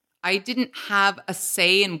 I didn't have a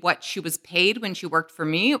say in what she was paid when she worked for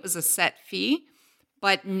me. It was a set fee.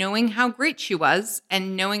 But knowing how great she was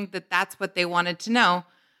and knowing that that's what they wanted to know,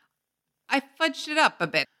 I fudged it up a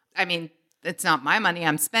bit. I mean, it's not my money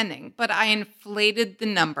I'm spending, but I inflated the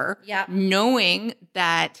number, knowing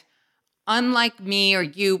that unlike me or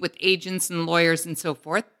you with agents and lawyers and so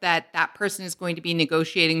forth, that person is going to be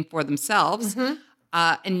negotiating for themselves.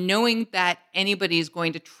 And knowing that anybody is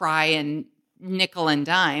going to try and nickel and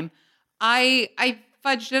dime, I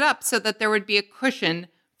fudged it up so that there would be a cushion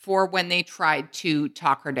for when they tried to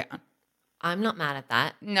talk her down. I'm not mad at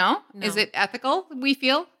that. No? Is it ethical, we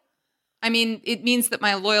feel? I mean, it means that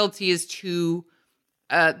my loyalty is to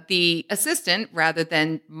the assistant rather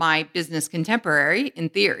than my business contemporary, in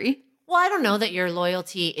theory. Well, I don't know that your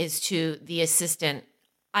loyalty is to the assistant.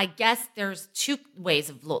 I guess there's two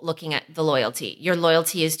ways of looking at the loyalty. Your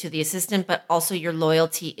loyalty is to the assistant, but also your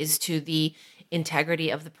loyalty is to the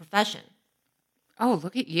integrity of the profession. Oh,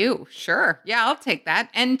 look at you. Sure. Yeah, I'll take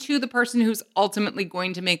that. And to the person who's ultimately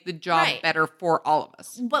going to make the job better for all of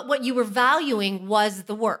us. But what you were valuing was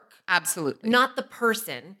the work. Absolutely. Not the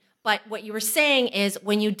person. But what you were saying is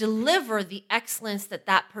when you deliver the excellence that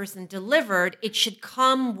that person delivered, it should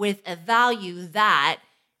come with a value that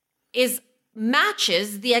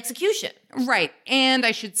matches the execution. Right. And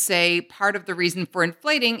I should say part of the reason for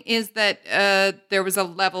inflating is that there was a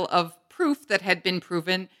level of proof that had been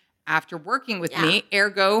proven after working with me,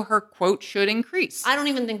 ergo her quote should increase. I don't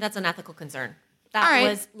even think that's an ethical concern. That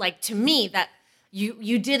was to me, that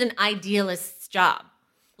you did an idealist's job.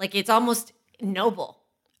 It's almost noble.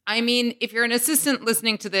 I mean, if you're an assistant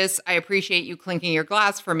listening to this, I appreciate you clinking your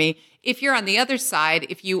glass for me. If you're on the other side,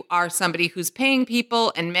 if you are somebody who's paying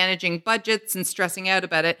people and managing budgets and stressing out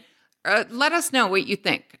about it, let us know what you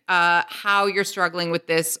think, how you're struggling with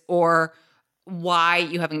this, or why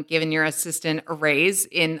you haven't given your assistant a raise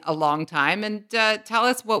in a long time, and tell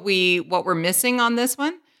us what we're missing on this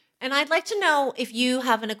one. And I'd like to know if you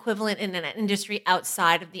have an equivalent in an industry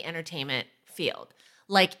outside of the entertainment field.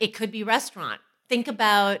 It could be restaurant. Think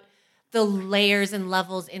about the layers and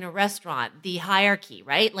levels in a restaurant, the hierarchy,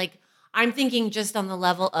 right? I'm thinking just on the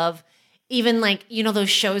level of even those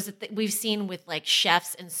shows that we've seen with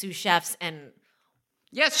chefs and sous chefs and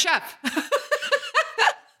yes, chef.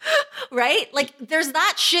 Right? There's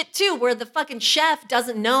that shit too, where the fucking chef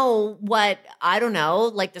doesn't know what, I don't know,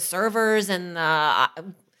 the servers and the...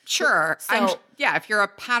 Sure. So, if you're a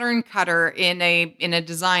pattern cutter in a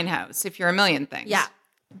design house, if you're a million things. Yeah.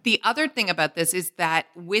 The other thing about this is that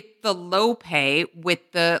with the low pay,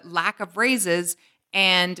 with the lack of raises,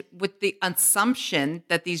 and with the assumption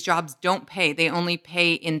that these jobs don't pay, they only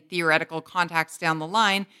pay in theoretical contacts down the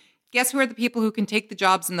line, guess who are the people who can take the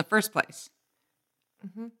jobs in the first place?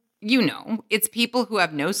 Mm-hmm. You know, it's people who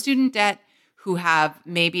have no student debt, who have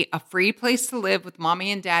maybe a free place to live with mommy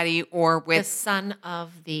and daddy, or with the son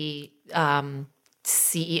of the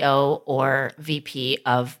CEO or VP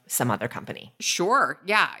of some other company. Sure.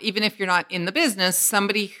 Yeah. Even if you're not in the business,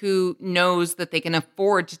 somebody who knows that they can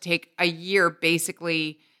afford to take a year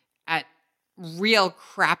basically at real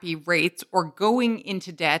crappy rates or going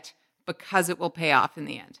into debt because it will pay off in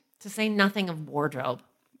the end. To say nothing of wardrobe.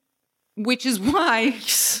 Which is why...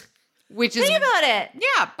 Think about it.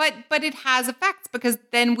 Yeah, but it has effects, because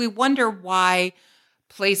then we wonder why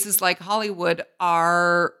places like Hollywood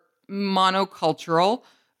are monocultural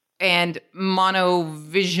and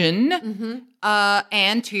monovision.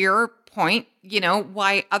 And to your point,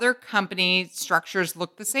 why other company structures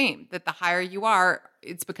look the same, that the higher you are,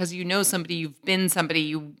 it's because you know somebody, you've been somebody,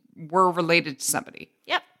 you were related to somebody.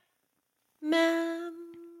 Yep. Memories.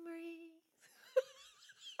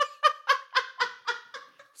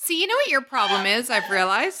 See, you know what your problem is, I've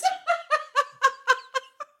realized?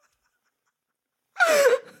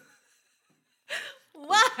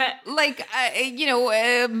 What?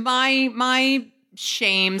 My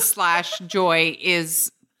shame / joy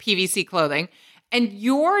is PVC clothing, and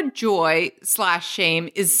your joy / shame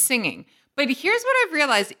is singing. But here's what I've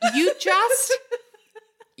realized.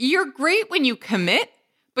 You're great when you commit,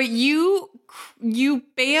 but you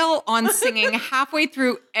bail on singing halfway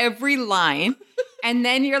through every line. And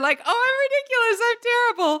then you're like, oh, I'm ridiculous. I'm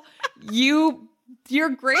terrible. You're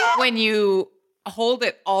great when you hold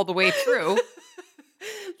it all the way through.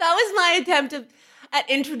 That was my attempt at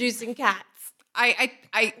introducing Cats.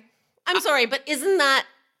 I'm sorry, but isn't that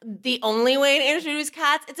the only way to introduce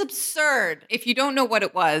Cats? It's absurd. If you don't know what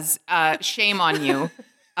it was, shame on you.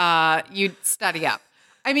 You'd study up.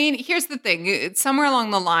 I mean, here's the thing. Somewhere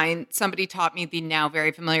along the line, somebody taught me the now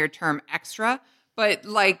very familiar term extra. But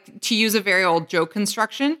like, to use a very old joke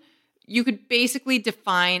construction, you could basically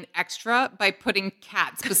define extra by putting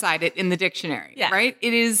cats beside it in the dictionary, right?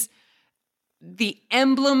 It is the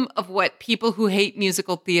emblem of what people who hate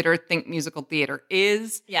musical theater think musical theater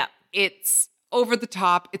is. Yeah. It's over the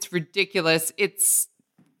top. It's ridiculous. It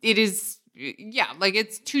is, like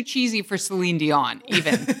it's too cheesy for Celine Dion,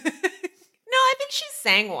 even. No, I think she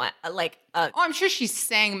sang one, I'm sure she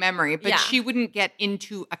sang Memory, but she wouldn't get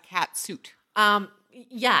into a cat suit.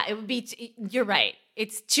 It would be, you're right.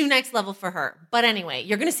 It's too next level for her. But anyway,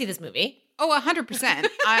 you're going to see this movie. Oh,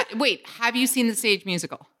 100%. Wait, have you seen the stage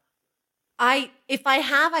musical? If I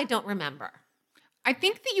have, I don't remember. I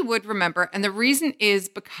think that you would remember. And the reason is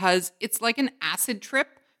because it's like an acid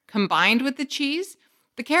trip combined with the cheese.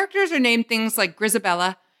 The characters are named things like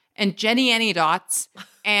Grisabella and Jenny Annie Dots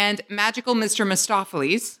and Magical Mr.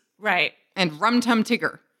 Mistopheles. Right. And Rum Tum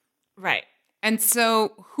Tigger. Right. And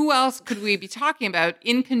so who else could we be talking about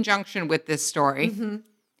in conjunction with this story? Mm-hmm.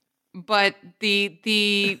 But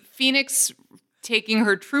the Phoenix taking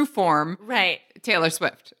her true form. Right. Taylor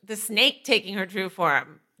Swift. The snake taking her true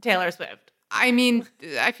form. Taylor Swift. I mean,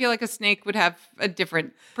 I feel like a snake would have a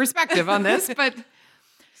different perspective on this, but...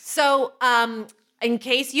 So, in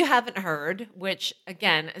case you haven't heard, which,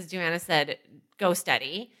 again, as Joanna said, go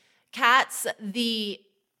study, Cats, the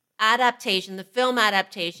film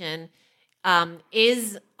adaptation,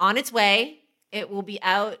 is on its way. It will be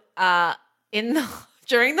out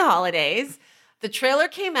during the holidays. The trailer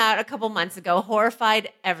came out a couple months ago, horrified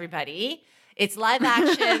everybody. It's live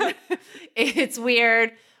action. It's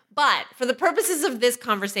weird. But for the purposes of this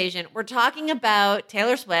conversation, we're talking about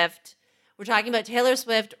Taylor Swift. We're talking about Taylor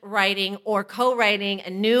Swift writing or co-writing a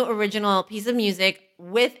new original piece of music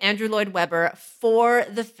with Andrew Lloyd Webber for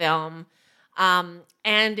the film. And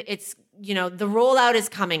it's, the rollout is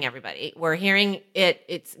coming, everybody. We're hearing it.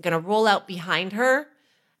 It's going to roll out behind her,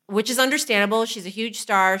 which is understandable. She's a huge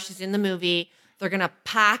star. She's in the movie. They're going to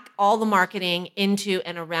pack all the marketing into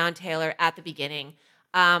and around Taylor at the beginning.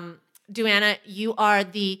 Duana, you are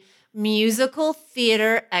the musical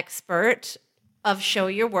theater expert of Show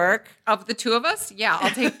Your Work. Of the two of us? Yeah, I'll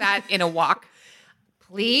take that in a walk.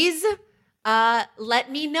 Please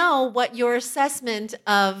let me know what your assessment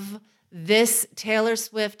of this Taylor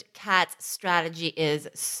Swift Cats strategy is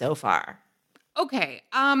so far. Okay.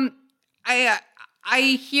 I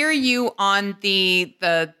hear you on the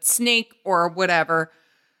snake or whatever,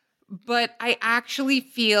 but I actually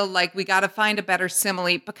feel like we got to find a better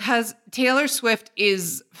simile because Taylor Swift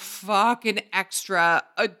is fucking extra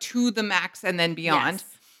to the max and then beyond. Yes.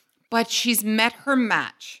 But she's met her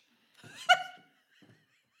match.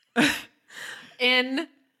 In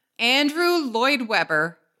Andrew Lloyd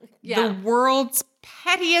Webber, the world's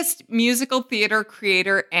pettiest musical theater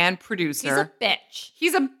creator and producer.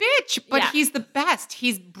 He's a bitch. But he's the best.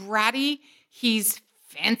 He's bratty. He's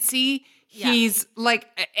fancy. Yeah. He's like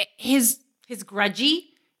his grudgy.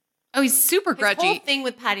 Oh, he's super grudgy. His whole thing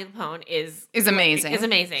with Patti LuPone is amazing.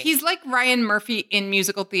 He's like Ryan Murphy in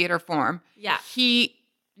musical theater form. Yeah. He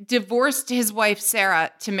divorced his wife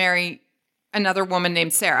Sarah to marry another woman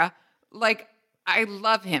named Sarah. Like, I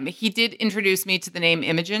love him. He did introduce me to the name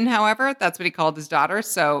Imogen, however. That's what he called his daughter.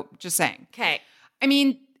 So just saying. Okay. I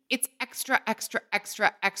mean, it's extra, extra,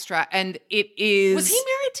 extra, extra. And it is... Was he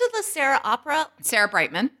married to the Sarah opera? Sarah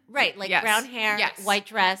Brightman. Right. Like brown hair, white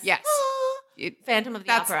dress. Yes. Phantom of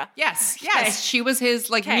the Opera. Yes. Yes. Okay. She was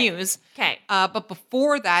his muse. Okay. But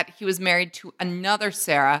before that, he was married to another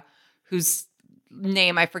Sarah whose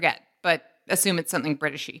name I forget, but assume it's something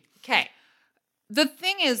Britishy. Okay. The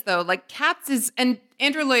thing is, though, like Cats is, and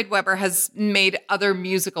Andrew Lloyd Webber has made other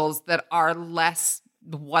musicals that are less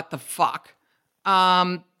what the fuck.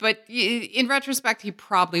 But in retrospect, he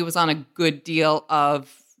probably was on a good deal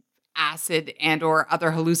of acid and or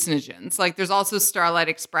other hallucinogens. Like there's also Starlight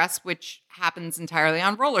Express, which happens entirely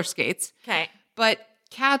on roller skates. Okay. But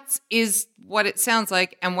Cats is what it sounds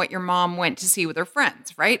like and what your mom went to see with her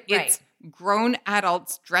friends, right? Right. It's grown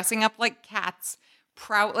adults dressing up like cats,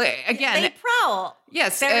 prowl again. They prowl.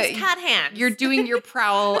 Yes, There's cat hands. You're doing your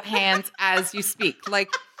prowl hands as you speak. Like,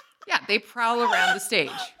 yeah, they prowl around the stage.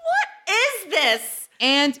 What is this?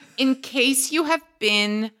 And in case you have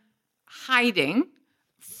been hiding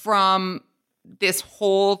from this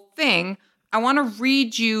whole thing, I want to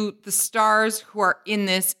read you the stars who are in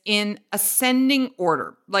this in ascending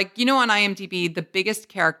order. Like, you know, on IMDb, the biggest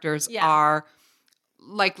characters are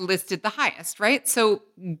like listed the highest, right? So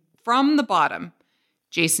from the bottom,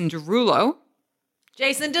 Jason Derulo.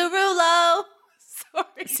 Jason Derulo.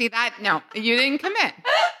 Sorry. See that? No, you didn't commit.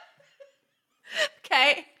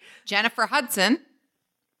 Okay. Jennifer Hudson.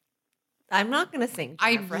 I'm not going to sing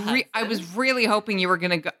Jennifer Hudson. I was really hoping you were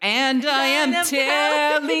going to go, and I am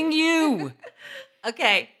telling you.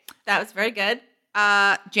 Okay. That was very good.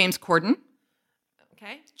 James Corden.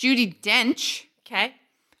 Okay. Judi Dench. Okay.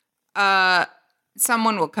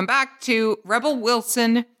 Someone will come back to Rebel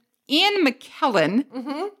Wilson, Ian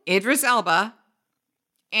McKellen, Idris Elba,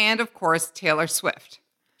 and of course, Taylor Swift.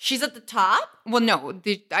 She's at the top? Well, no,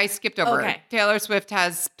 I skipped over it. Okay. Taylor Swift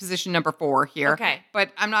has position number 4 here. Okay. But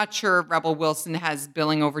I'm not sure Rebel Wilson has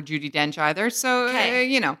billing over Judi Dench either. So, Okay.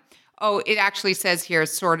 you know. Oh, it actually says here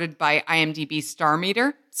sorted by IMDb star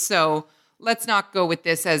meter. So let's not go with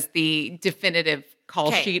this as the definitive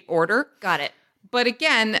call sheet order. Got it. But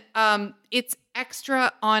again, it's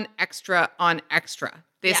extra on extra on extra.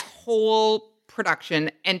 This whole production.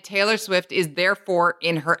 And Taylor Swift is therefore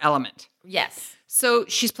in her element. Yes. So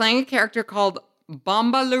she's playing a character called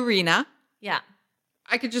Bombalurina. Yeah.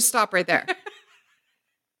 I could just stop right there.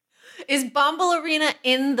 Is Bombalurina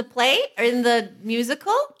in the play or in the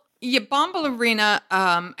musical? Yeah, Bombalurina,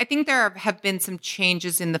 I think there have been some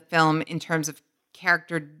changes in the film in terms of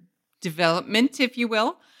character development, if you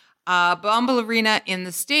will. Bombalurina in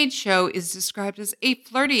the stage show is described as a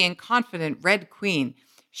flirty and confident Red Queen.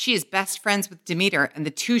 She is best friends with Demeter, and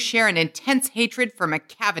the two share an intense hatred for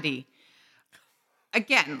Macavity.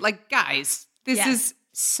 Again, like, guys, this is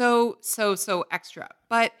so extra.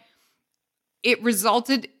 But it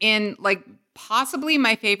resulted in, like, possibly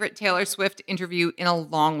my favorite Taylor Swift interview in a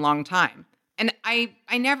long, long time. And I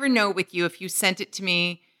never know with you if you sent it to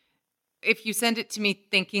me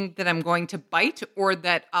thinking that I'm going to bite or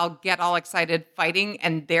that I'll get all excited fighting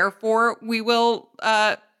and therefore we will put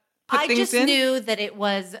things in. I just knew that it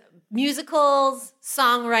was musicals,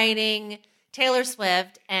 songwriting, Taylor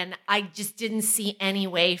Swift, and I just didn't see any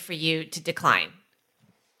way for you to decline.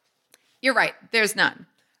 You're right. There's none.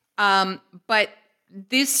 But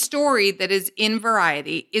this story that is in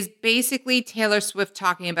Variety is basically Taylor Swift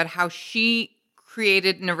talking about how she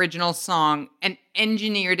created an original song and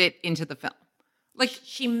engineered it into the film.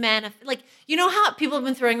 Like you know how people have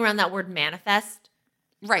been throwing around that word manifest?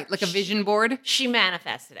 Right, like a vision board. She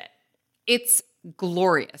manifested it. It's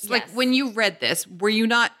glorious. Yes. Like when you read this, were you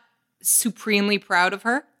not supremely proud of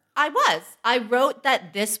her? I was. I wrote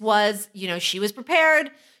that this was, she was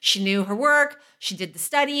prepared. She knew her work. She did the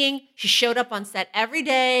studying. She showed up on set every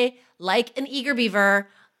day like an eager beaver.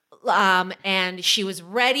 And she was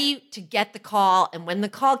ready to get the call. And when the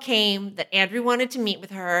call came that Andrew wanted to meet with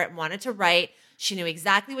her and wanted to write, she knew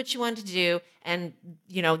exactly what she wanted to do. And,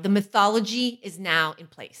 the mythology is now in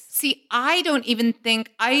place. See, I don't even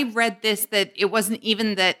think I read this that it wasn't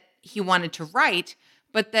even that he wanted to write,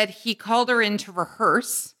 but that he called her in to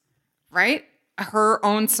rehearse, right? Her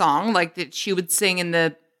own song, like that she would sing in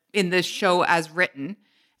the show as written.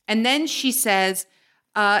 And then she says,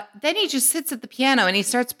 then he just sits at the piano and he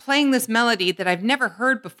starts playing this melody that I've never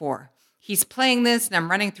heard before. He's playing this and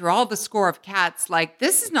I'm running through all the score of Cats. Like,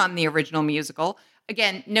 this is not in the original musical.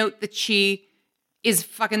 Again, note that she is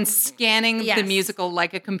fucking scanning the musical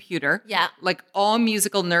like a computer. Yeah. Like all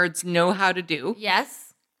musical nerds know how to do.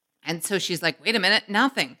 Yes. And so she's like, wait a minute,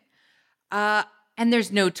 nothing. And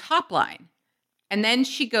there's no top line. And then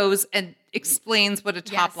she goes and explains what a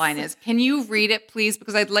top line is. Can you read it, please?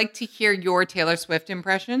 Because I'd like to hear your Taylor Swift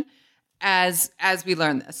impression as we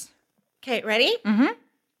learn this. Okay, ready? Mm-hmm.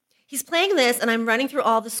 He's playing this, and I'm running through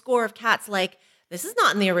all the score of Cats like, this is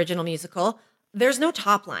not in the original musical. There's no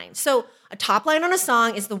top line. So a top line on a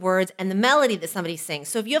song is the words and the melody that somebody sings.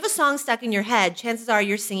 So if you have a song stuck in your head, chances are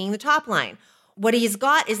you're singing the top line. What he's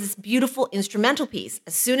got is this beautiful instrumental piece.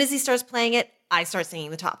 As soon as he starts playing it, I start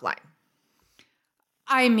singing the top line.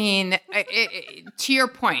 I mean, to your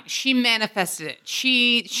point, she manifested it.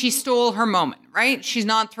 She stole her moment, right? She's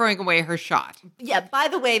not throwing away her shot. Yeah, by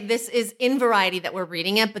the way, this is in Variety that we're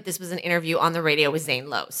reading it, but this was an interview on the radio with Zane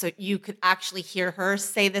Lowe. So you could actually hear her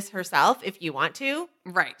say this herself if you want to.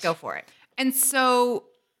 Right. Go for it. And so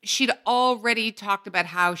she'd already talked about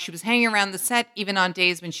how she was hanging around the set even on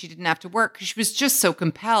days when she didn't have to work because she was just so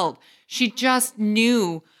compelled. She just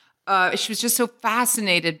knew, she was just so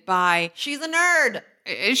fascinated by. She's a nerd.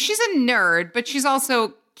 She's a nerd, but she's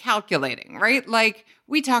also calculating, right? Like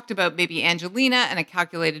we talked about maybe Angelina and a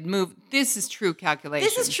calculated move. This is true calculation.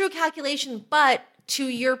 This is true calculation, but to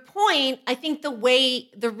your point, I think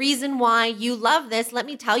the reason why you love this, let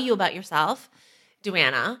me tell you about yourself,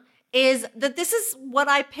 Duana, is that this is what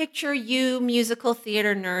I picture you musical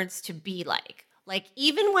theater nerds to be like. Like,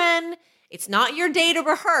 even when it's not your day to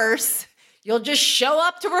rehearse, you'll just show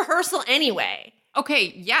up to rehearsal anyway.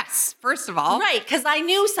 Okay, yes, first of all. Right, because I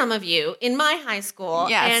knew some of you in my high school.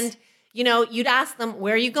 Yes. And, you know, you'd ask them,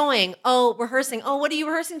 where are you going? Oh, rehearsing. Oh, what are you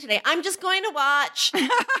rehearsing today? I'm just going to watch.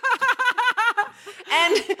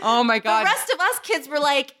 And oh my God. The rest of us kids were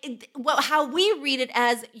like, how we read it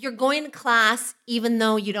as you're going to class even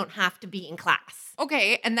though you don't have to be in class.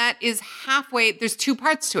 Okay, and that is halfway. There's two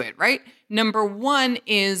parts to it, right? Number one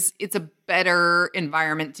is it's a better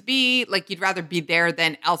environment to be. Like you'd rather be there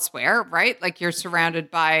than elsewhere, right? Like you're surrounded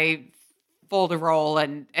by folderol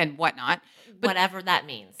and whatnot. But whatever that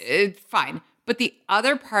means. It's fine. But the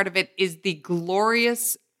other part of it is the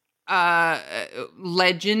glorious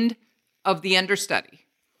legend of the understudy.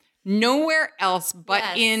 Nowhere else but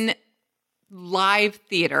in live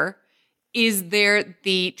theater is there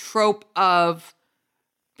the trope of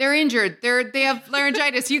they're injured, they have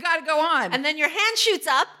laryngitis, you got to go on. And then your hand shoots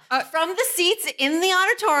up from the seats in the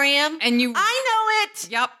auditorium. And you... I know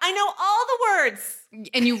it. Yep. I know all the words.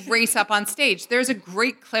 And you race up on stage. There's a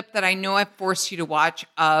great clip that I know I've forced you to watch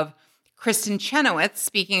of Kristen Chenoweth,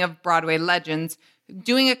 speaking of Broadway legends,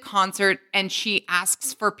 doing a concert, and she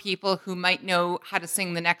asks for people who might know how to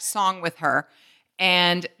sing the next song with her.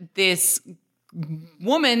 And this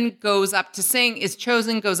woman goes up to sing, is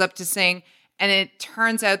chosen, goes up to sing, and it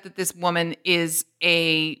turns out that this woman is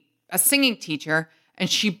a singing teacher, and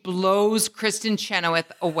she blows Kristen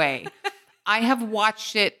Chenoweth away. I have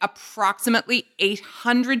watched it approximately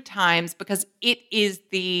 800 times because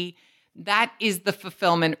that is the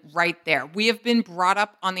fulfillment right there. We have been brought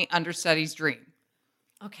up on the understudy's dream.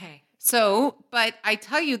 Okay. So, but I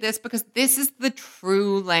tell you this because this is the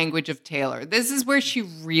true language of Taylor. This is where she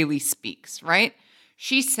really speaks, right?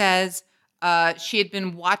 She says she had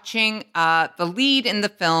been watching the lead in the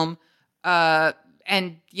film,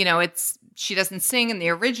 and, you know, she doesn't sing in the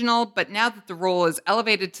original, but now that the role is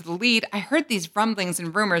elevated to the lead, I heard these rumblings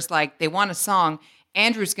and rumors like they want a song.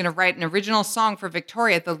 Andrew's going to write an original song for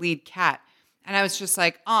Victoria, the lead cat. And I was just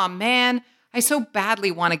like, oh, man, I so badly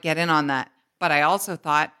want to get in on that. But I also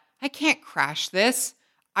thought, I can't crash this.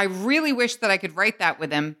 I really wish that I could write that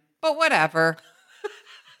with him, but whatever.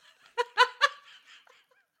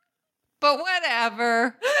 But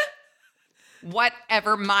whatever.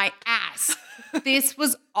 Whatever my ass. This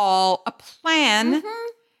was all a plan. Mm-hmm.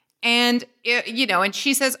 And, and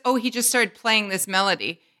she says, oh, he just started playing this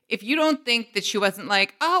melody. If you don't think that she wasn't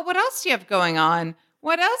like, oh, what else do you have going on?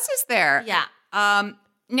 What else is there? Yeah.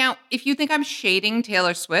 Now, if you think I'm shading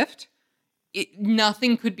Taylor Swift,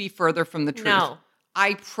 nothing could be further from the truth. No.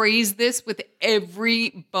 I praise this with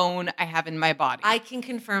every bone I have in my body. I can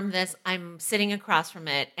confirm this. I'm sitting across from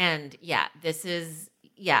it. And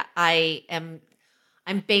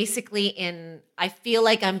I'm basically I feel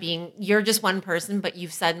like you're just one person, but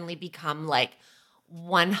you've suddenly become like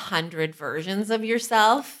 100 versions of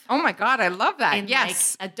yourself. Oh my God, I love that.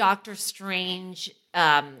 Yes. Like a Doctor Strange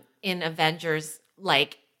in Avengers,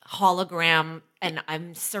 like hologram, and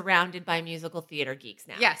I'm surrounded by musical theater geeks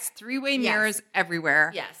now. Yes, three-way mirrors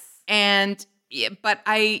everywhere. Yes. And,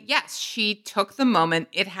 she took the moment,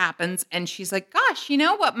 it happens, and she's like, gosh, you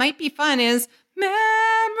know what might be fun is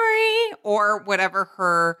memory, or whatever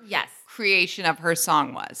her creation of her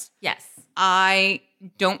song was. Yes. I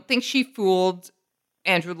don't think she fooled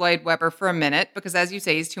Andrew Lloyd Webber for a minute because, as you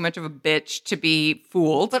say, he's too much of a bitch to be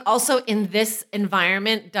fooled. But also in this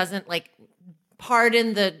environment doesn't, like,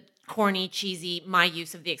 pardon the corny, cheesy, my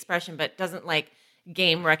use of the expression, but doesn't, like,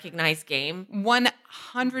 game recognize game. 100%.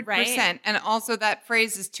 Right? And also that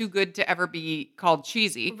phrase is too good to ever be called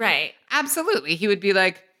cheesy. Right. Absolutely. He would be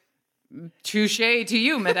like, touche to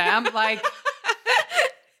you, madame. Like,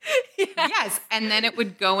 yes. And then it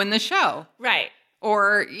would go in the show. Right.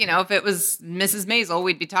 Or, if it was Mrs. Maisel,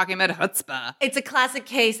 we'd be talking about chutzpah. It's a classic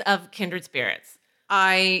case of kindred spirits.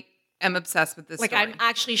 I am obsessed with this story. I'm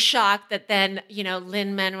actually shocked that then,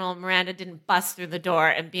 Lin-Manuel Miranda didn't bust through the door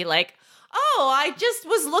and be like, oh, I just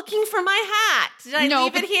was looking for my hat. Did I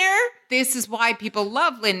leave it here? This is why people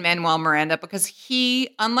love Lin-Manuel Miranda, because he,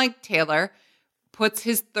 unlike Taylor, puts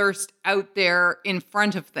his thirst out there in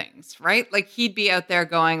front of things, right? Like he'd be out there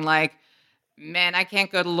going like, man, I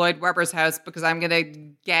can't go to Lloyd Webber's house because I'm going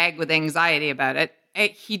to gag with anxiety about it.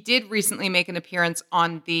 He did recently make an appearance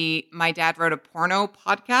on the My Dad Wrote a Porno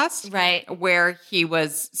podcast, Right. where he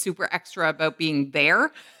was super extra about being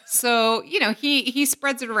there. So, you know, he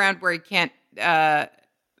spreads it around where he can't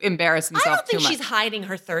embarrass himself I don't think too much. she's hiding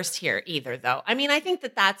her thirst here either, though. I mean, I think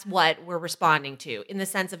that that's what we're responding to in the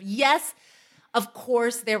sense of, yes, of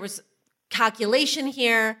course, there was calculation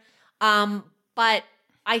here. But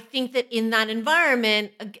I think that in that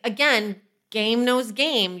environment, again, game knows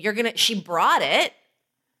game. She brought it.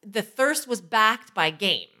 The thirst was backed by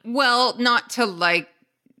game. Well, not to like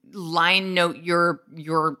line note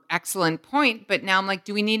your excellent point, but now I'm like,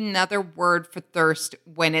 do we need another word for thirst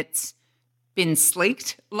when it's been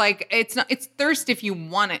slaked? Like it's thirst if you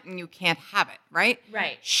want it and you can't have it, right?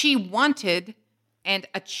 Right. She wanted and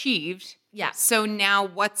achieved. Yeah. So now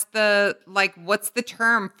what's the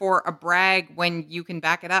term for a brag when you can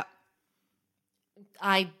back it up?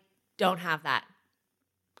 I don't have that.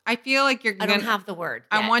 I feel like I don't have the word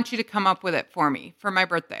I yet. want you to come up with it for me for my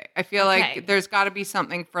birthday. I feel Okay. like there's got to be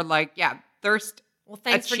something for like, yeah, thirst. Well,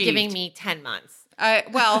 thanks for achieved. giving me 10 months.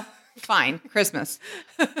 Well, fine, Christmas.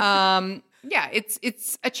 Yeah,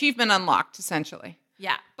 it's achievement unlocked essentially.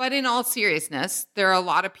 Yeah. But in all seriousness, there are a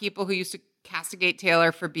lot of people who used to castigate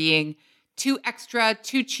Taylor for being too extra,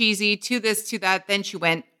 too cheesy, too this, too that. Then she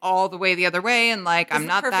went all the way the other way and like, This I'm is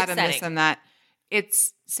not perfect that and this setting. and that.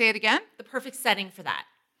 Say it again? The perfect setting for that.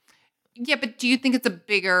 Yeah, but do you think it's a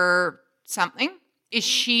bigger something? Is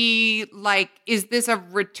she like, is this a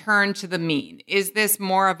return to the mean? Is this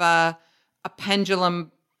more of a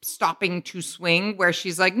pendulum stopping to swing where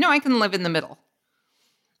she's like, no, I can live in the middle?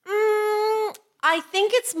 I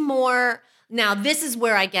think it's more, now this is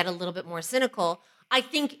where I get a little bit more cynical. I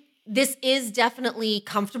think this is definitely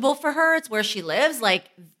comfortable for her. It's where she lives. Like,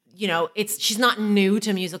 you know, she's not new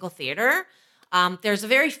to musical theater. There's a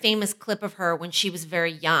very famous clip of her when she was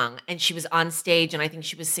very young and she was on stage and I think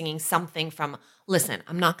she was singing something from, listen,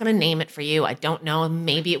 I'm not going to name it for you. I don't know.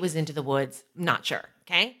 Maybe it was Into the Woods. I'm not sure.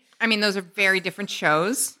 Okay. I mean, those are very different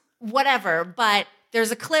shows. Whatever. But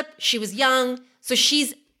there's a clip. She was young. So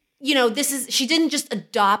she's, you know, she didn't just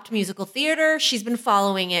adopt musical theater. She's been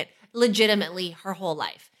following it legitimately her whole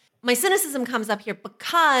life. My cynicism comes up here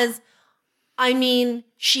because I mean,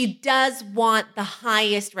 she does want the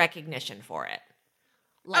highest recognition for it.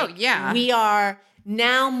 Like, oh, yeah. We are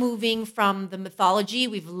now moving from the mythology.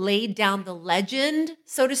 We've laid down the legend,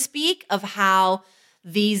 so to speak, of how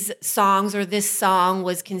these songs or this song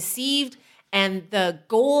was conceived. And the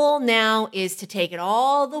goal now is to take it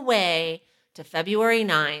all the way to February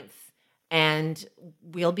 9th. And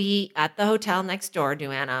we'll be at the hotel next door,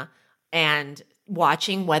 Duana, and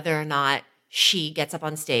watching whether or not she gets up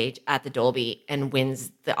on stage at the Dolby and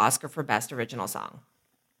wins the Oscar for Best Original Song.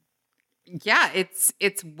 Yeah, it's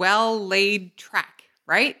well laid track,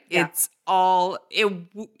 right? Yeah. It's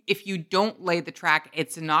if you don't lay the track,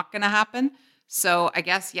 it's not going to happen. So I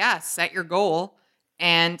guess, yeah, set your goal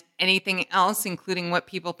and anything else, including what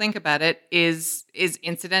people think about it, is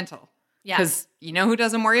incidental. Yeah. Because you know who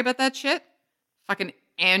doesn't worry about that shit? Fucking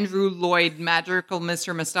Andrew Lloyd, magical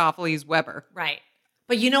Mr. Mistopheles Webber. Right.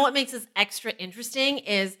 But you know what makes this extra interesting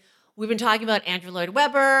is we've been talking about Andrew Lloyd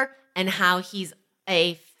Webber and how he's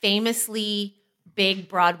a famously big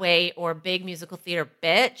Broadway or big musical theater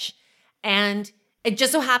bitch. And it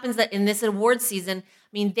just so happens that in this award season, I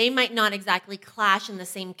mean, they might not exactly clash in the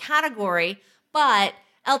same category, but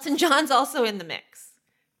Elton John's also in the mix.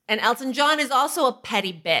 And Elton John is also a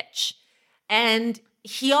petty bitch. And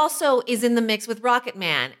he also is in the mix with Rocket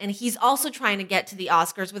Man, and he's also trying to get to the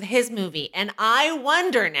Oscars with his movie. And I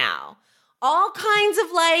wonder now, all kinds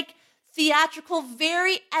of like theatrical,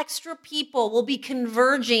 very extra people will be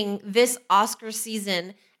converging this Oscar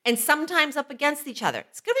season and sometimes up against each other.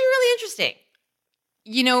 It's going to be really interesting.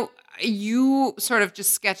 You know, you sort of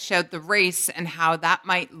just sketched out the race and how that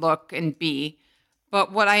might look and be.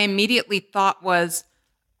 But what I immediately thought was,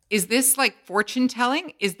 is this like fortune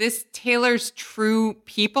telling? Is this Taylor's true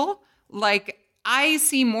people? Like, I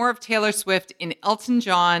see more of Taylor Swift in Elton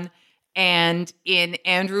John and in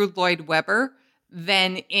Andrew Lloyd Webber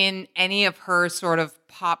than in any of her sort of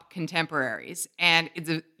pop contemporaries. And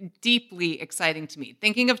it's deeply exciting to me.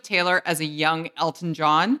 Thinking of Taylor as a young Elton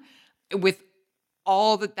John with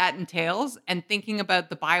all that entails and thinking about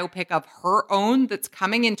the biopic of her own that's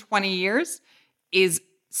coming in 20 years is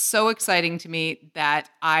so exciting to me that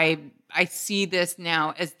I see this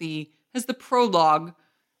now as the prologue.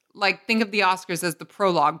 Like, think of the Oscars as the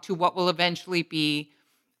prologue to what will eventually be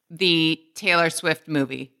the Taylor Swift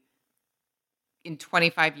movie. in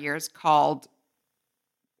 25 years called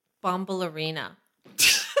Bombalurina.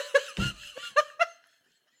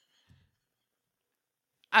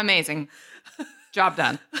 Amazing. Job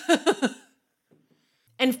done.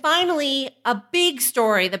 And finally, a big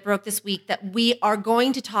story that broke this week that we are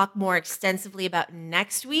going to talk more extensively about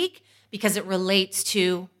next week because it relates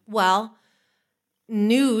to, well,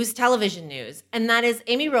 news, television news. And that is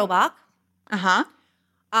Amy Robach Uh-huh.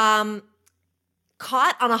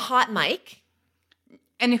 caught on a hot mic.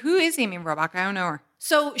 And who is Amy Robach? I don't know her.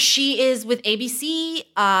 So she is with ABC.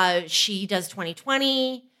 She does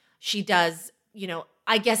 2020. She does,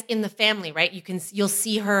 I guess in the family, right? You'll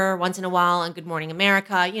see her once in a while on Good Morning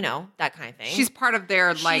America, that kind of thing. She's part of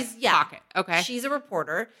their pocket. Okay. She's a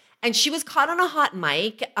reporter, and she was caught on a hot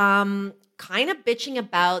mic, kind of bitching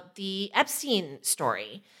about the Epstein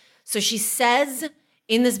story. So she says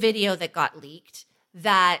in this video that got leaked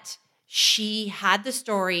that she had the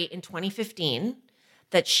story in 2015,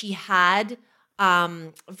 that she had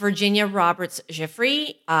Virginia Roberts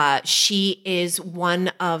Giuffre. She is one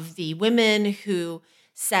of the women who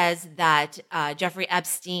says that Jeffrey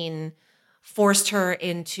Epstein forced her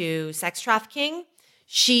into sex trafficking.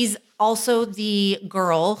 She's also the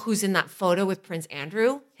girl who's in that photo with Prince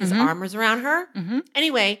Andrew. His arm was around her. Mm-hmm.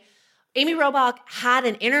 Anyway, Amy Robach had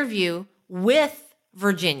an interview with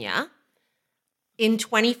Virginia in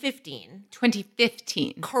 2015.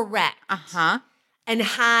 2015. Correct. Uh-huh. And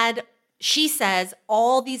had, she says,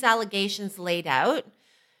 all these allegations laid out.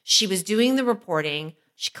 She was doing the reporting.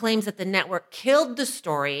 She claims that the network killed the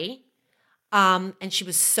story. And she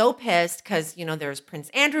was so pissed because, there was Prince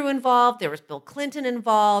Andrew involved. There was Bill Clinton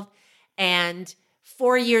involved. And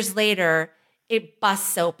 4 years later, it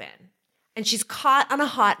busts open. And she's caught on a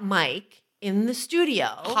hot mic in the studio.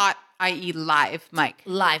 Hot, i.e. live mic.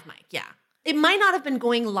 Live mic, yeah. It might not have been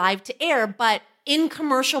going live to air, but in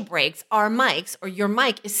commercial breaks, our mics or your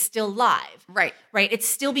mic is still live. Right. Right? It's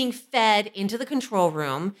still being fed into the control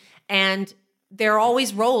room and they're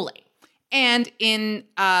always rolling. And in,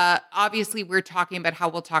 obviously, we're talking about how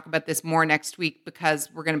we'll talk about this more next week because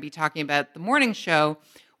we're going to be talking about the morning show.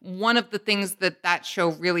 One of the things that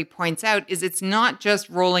show really points out is it's not just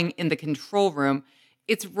rolling in the control room.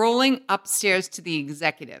 It's rolling upstairs to the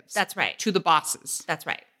executives. That's right. To the bosses. That's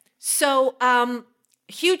right. So,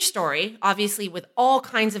 huge story, obviously, with all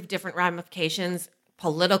kinds of different ramifications,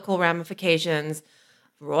 political ramifications,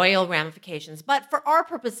 royal ramifications. But for our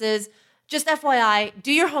purposes, just FYI,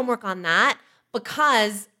 do your homework on that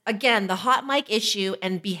because, again, the hot mic issue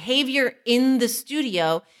and behavior in the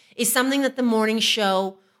studio is something that the morning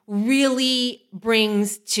show really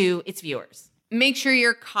brings to its viewers. Make sure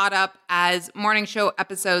you're caught up as morning show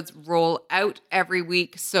episodes roll out every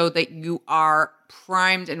week so that you are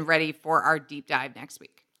primed and ready for our deep dive next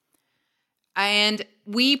week. And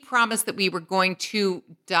we promised that we were going to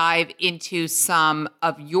dive into some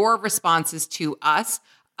of your responses to us.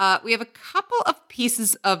 We have a couple of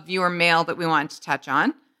pieces of viewer mail that we wanted to touch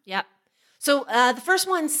on. Yep. So the first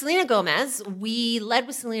one, Selena Gomez. We led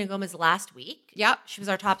with Selena Gomez last week. Yep. She was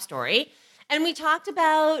our top story. And we talked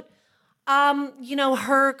about,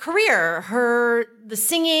 her career, the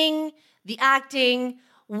singing, the acting.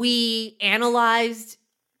 We analyzed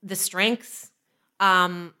the strengths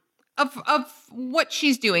of what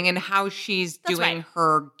she's doing and how she's doing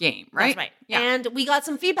her game, right? That's right. Yeah. And we got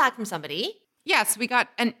some feedback from somebody. Yes, we got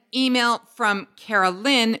an email from Cara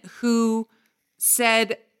Lynn who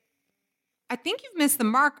said, I think you've missed the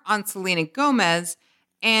mark on Selena Gomez.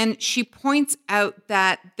 And she points out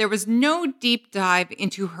that there was no deep dive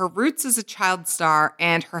into her roots as a child star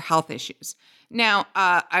and her health issues. Now,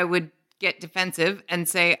 I would get defensive and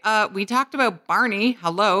say, we talked about Barney,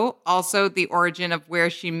 hello, also the origin of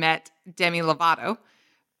where she met Demi Lovato.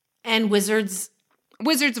 And Wizards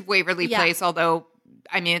of Waverly Place, although,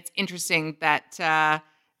 it's interesting that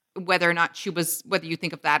whether you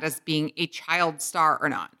think of that as being a child star or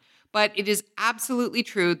not. But it is absolutely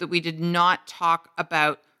true that we did not talk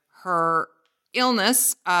about her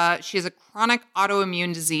illness. She has a chronic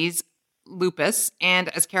autoimmune disease, lupus. And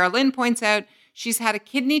as Cara Lynn points out, she's had a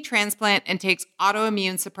kidney transplant and takes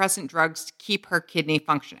autoimmune suppressant drugs to keep her kidney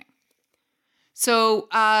functioning. So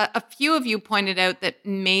a few of you pointed out that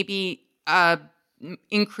maybe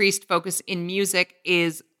increased focus in music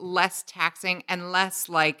is less taxing and less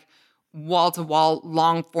like wall-to-wall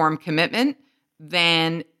long-form commitment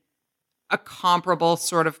than a comparable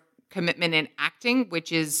sort of commitment in acting,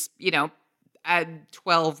 which is, at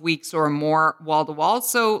 12 weeks or more wall to wall.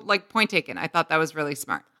 So point taken. I thought that was really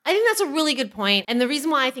smart. I think that's a really good point. And the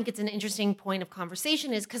reason why I think it's an interesting point of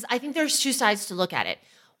conversation is because I think there's two sides to look at it.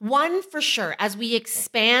 One, for sure, as we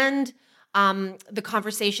expand the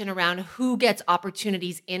conversation around who gets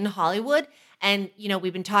opportunities in Hollywood. And,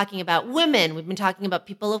 we've been talking about women, we've been talking about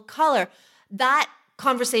people of color. That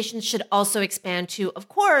conversation should also expand to, of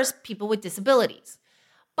course, people with disabilities.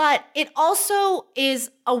 But it also is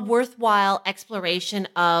a worthwhile exploration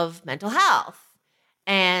of mental health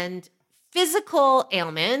and physical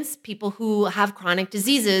ailments, people who have chronic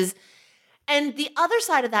diseases. And the other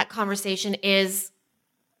side of that conversation is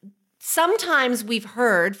sometimes we've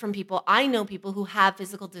heard from people, I know people who have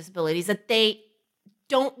physical disabilities, that they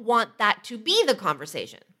don't want that to be the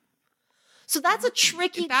conversation. So that's a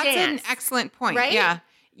tricky That's dance, an excellent point. right? Yeah.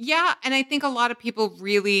 Yeah. And I think a lot of people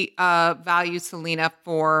really value Selena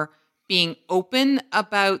for being open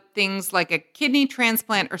about things like a kidney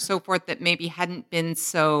transplant or so forth that maybe hadn't been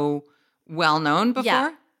so well known before.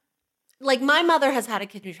 Yeah. Like my mother has had a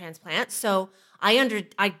kidney transplant, so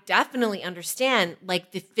I definitely understand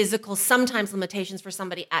like the physical sometimes limitations for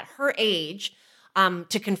somebody at her age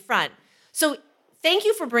to confront. So thank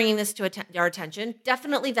you for bringing this to our attention.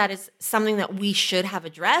 Definitely that is something that we should have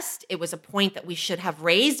addressed. It was a point that we should have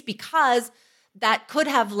raised because that could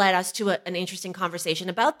have led us to an interesting conversation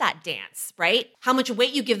about that dance, right? How much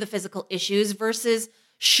weight you give the physical issues versus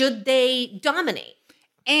should they dominate?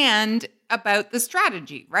 And about the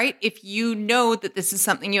strategy, right? If you know that this is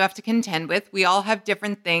something you have to contend with, we all have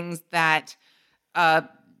different things that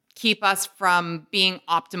keep us from being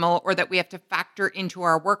optimal or that we have to factor into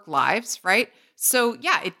our work lives, right? So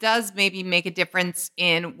yeah, it does maybe make a difference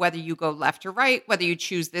in whether you go left or right, whether you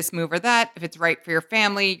choose this move or that, if it's right for your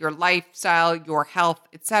family, your lifestyle, your health,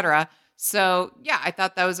 etc. So yeah, I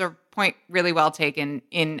thought that was a point really well taken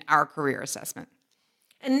in our career assessment.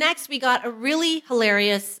 And next, we got a really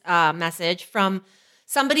hilarious message from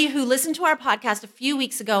somebody who listened to our podcast a few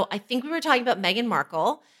weeks ago. I think we were talking about Meghan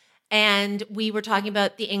Markle, and we were talking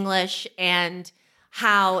about the English and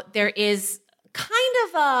how there is kind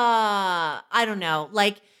of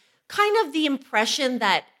kind of the impression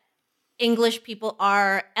that English people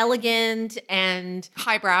are elegant and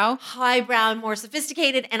Highbrow, more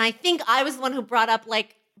sophisticated. And I think I was the one who brought up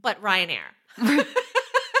but Ryanair.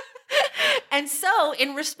 And so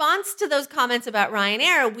in response to those comments about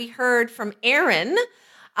Ryanair, we heard from Aaron,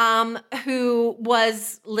 who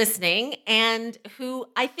was listening and who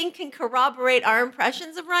I think can corroborate our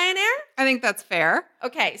impressions of Ryanair. I think that's fair.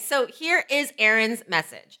 Okay, so here is Erin's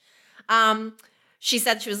message. She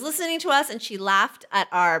said she was listening to us and she laughed at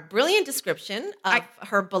our brilliant description of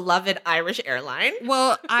her beloved Irish airline.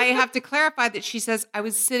 Well, I have to clarify that she says I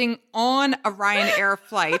was sitting on a Ryanair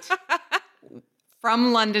flight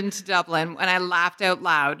from London to Dublin when I laughed out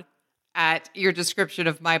loud at your description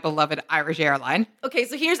of my beloved Irish airline. Okay,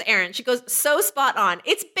 so here's Erin. She goes, so spot on.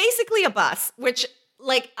 It's basically a bus, which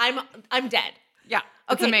I'm dead. Yeah,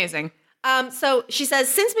 it's amazing. So she says,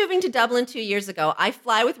 since moving to Dublin 2 years ago, I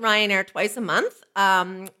fly with Ryanair twice a month.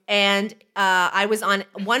 And I was on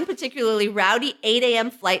one particularly rowdy 8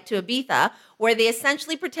 a.m. flight to Ibiza, where they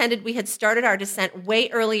essentially pretended we had started our descent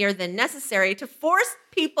way earlier than necessary to force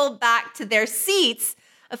people back to their seats,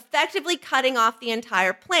 effectively cutting off the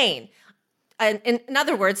entire plane. In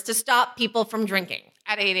other words, to stop people from drinking.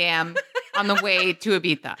 At 8 a.m. on the way to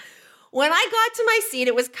Ibiza. When I got to my seat,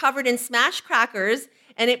 it was covered in smashed crackers,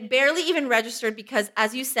 and it barely even registered because,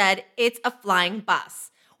 as you said, it's a flying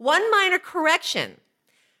bus. One minor correction.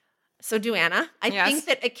 So, Duana, I think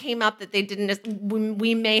that it came up that they didn't,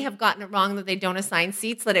 we may have gotten it wrong that they don't assign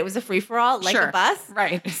seats, that it was a free-for-all, like a bus.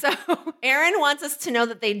 Right. So, Erin wants us to know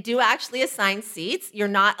that they do actually assign seats. You're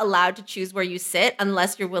not allowed to choose where you sit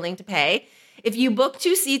unless you're willing to pay. If you book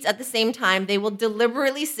 2 seats at the same time, they will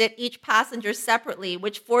deliberately sit each passenger separately,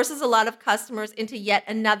 which forces a lot of customers into yet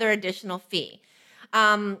another additional fee.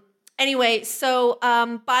 Anyway, so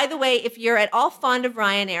by the way, if you're at all fond of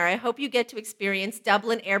Ryanair, I hope you get to experience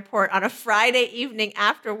Dublin Airport on a Friday evening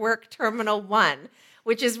after work Terminal 1,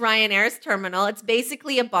 which is Ryanair's terminal. It's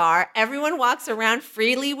basically a bar. Everyone walks around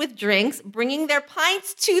freely with drinks, bringing their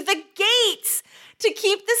pints to the gates to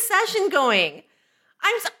keep the session going.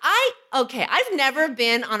 I've never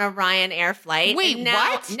been on a Ryanair flight. Wait,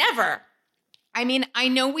 what? Never. I mean, I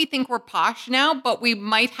know we think we're posh now, but we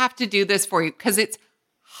might have to do this for you because it's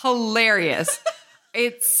hilarious.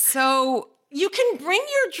 It's so... You can bring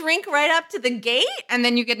your drink right up to the gate? And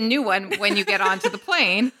then you get a new one when you get onto the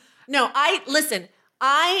plane. No, I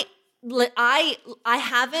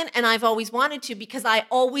haven't, and I've always wanted to because I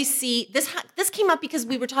always see this. This came up because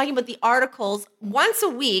we were talking about the articles once a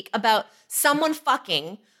week about someone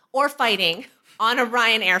fucking or fighting on a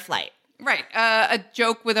Ryanair flight. Right. A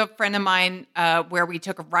joke with a friend of mine where we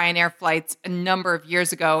took Ryanair flights a number of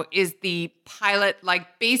years ago is the pilot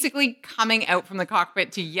like basically coming out from the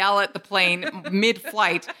cockpit to yell at the plane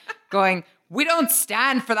mid-flight going, "We don't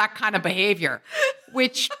stand for that kind of behavior,"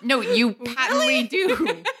 which, no, you patently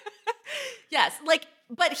do. Yes. Like,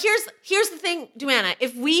 but here's the thing, Duana.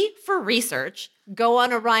 If we, for research, go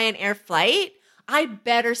on a Ryanair flight, I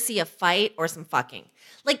better see a fight or some fucking.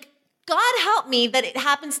 Like, God help me that it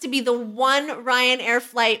happens to be the one Ryanair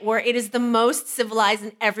flight where it is the most civilized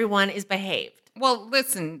and everyone is behaved. Well,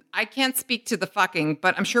 listen, I can't speak to the fucking,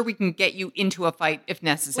 but I'm sure we can get you into a fight if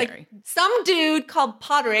necessary. Like, some dude called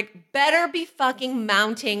Podrick better be fucking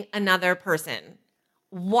mounting another person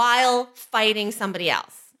while fighting somebody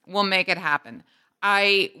else. We'll make it happen.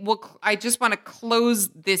 I just want to close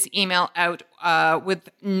this email out with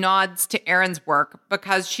nods to Erin's work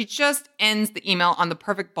because she just ends the email on the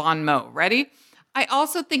perfect bon mot. Ready? I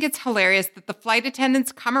also think it's hilarious that the flight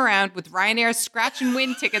attendants come around with Ryanair's scratch and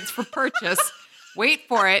win tickets for purchase. Wait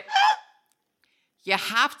for it. You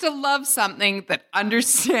have to love something that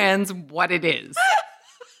understands what it is.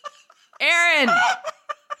 Erin!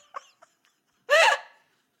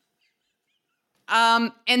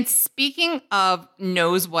 And speaking of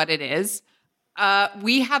knows what it is,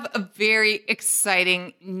 we have a very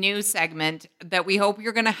exciting new segment that we hope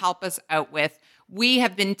you're going to help us out with. We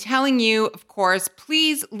have been telling you, of course,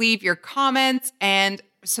 please leave your comments and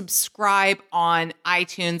subscribe on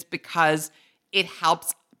iTunes because it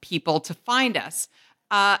helps people to find us.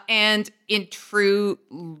 And in true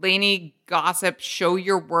Lainey Gossip show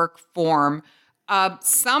your work form,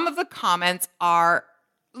 some of the comments are,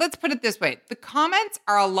 let's put it this way. The comments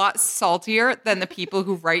are a lot saltier than the people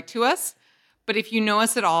who write to us. But if you know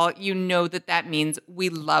us at all, you know that that means we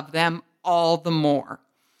love them all the more.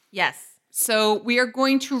 Yes. So we are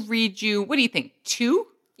going to read you, what do you think, 2?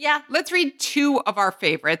 Yeah. Let's read 2 of our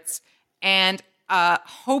favorites. And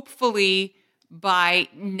hopefully by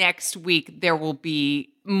next week, there will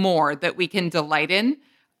be more that we can delight in.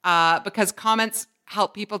 Because comments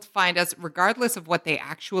help people to find us regardless of what they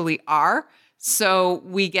actually are. So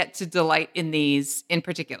we get to delight in these in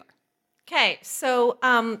particular. Okay, so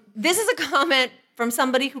this is a comment from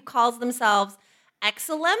somebody who calls themselves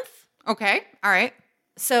Excellent. Okay, all right.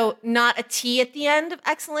 So not a T at the end of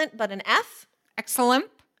excellent, but an F. Excellent.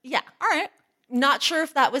 Yeah. All right. Not sure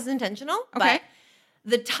if that was intentional, Okay. but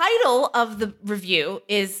the title of the review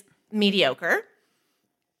is mediocre.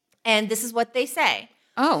 And this is what they say.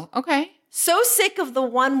 Oh, okay. So sick of the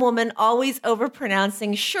one woman always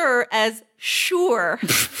overpronouncing sure as sure.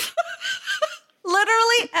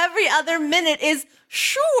 Literally every other minute is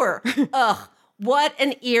sure. Ugh, what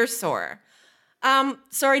an ear sore.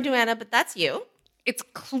 Sorry, Duana, but that's you. It's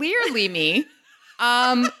clearly me.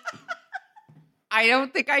 I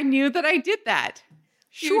don't think I knew that I did that.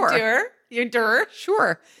 Sure. You dur.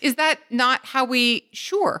 Sure. Is that not how we...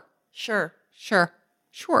 Sure. Sure. Sure.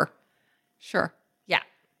 Sure. Sure. Yeah.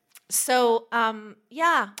 So,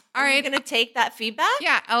 yeah. All right. Are you going to take that feedback?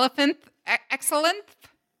 Yeah. Elephant. Excellent.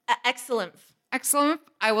 Excellent. Excellent.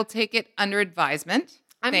 I will take it under advisement.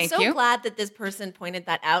 I'm Thank so you. glad that this person pointed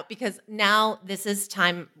that out because now this is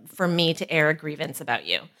time for me to air a grievance about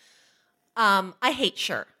you. I hate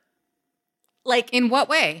sure. Like, In what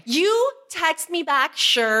way? you text me back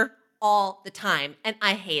sure all the time, and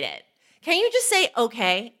I hate it. Can you just say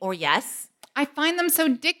okay or yes? I find them so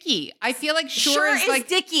dicky. I feel like sure is like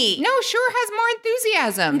dicky. No, sure has more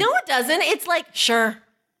enthusiasm. No, it doesn't. It's like sure.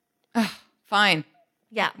 Fine.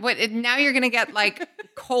 Yeah. What? Now you're gonna get like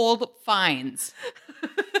cold fines.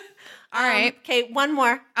 All right. Okay, one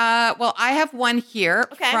more. Well, I have one here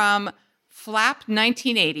Okay. from Flap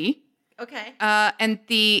 1980, Okay. and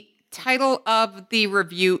the title of the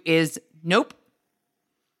review is Nope.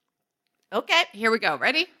 Okay. Here we go.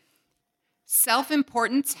 Ready?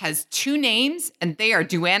 Self-importance has 2 names, and they are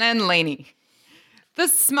Duana and Lainey. The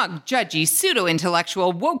smug, judgy,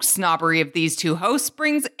 pseudo-intellectual, woke snobbery of these 2 hosts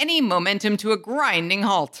brings any momentum to a grinding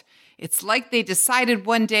halt. It's like they decided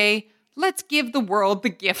one day, let's give the world the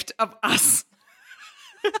gift of us.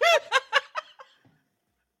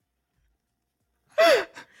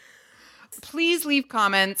 Please leave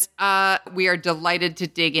comments. We are delighted to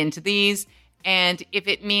dig into these. And if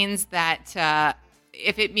it means that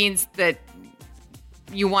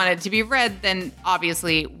you want it to be read, then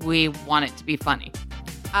obviously we want it to be funny.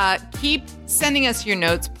 Keep sending us your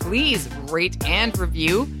notes. Please rate and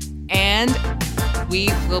review. And we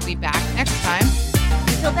will be back next time.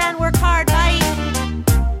 Until then, work hard. Bye.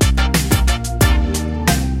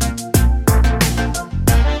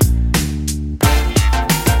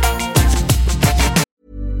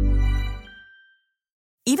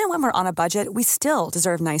 Even when we're on a budget, we still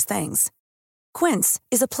deserve nice things. Quince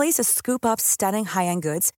is a place to scoop up stunning high-end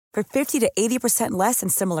goods for 50 to 80% less than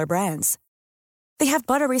similar brands. They have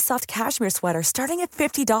buttery soft cashmere sweaters starting at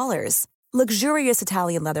 $50, luxurious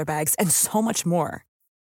Italian leather bags, and so much more.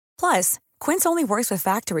 Plus, Quince only works with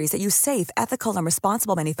factories that use safe, ethical, and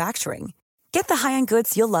responsible manufacturing. Get the high-end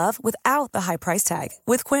goods you'll love without the high price tag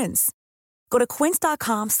with Quince. Go to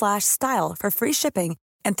quince.com/style for free shipping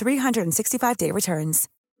and 365-day returns.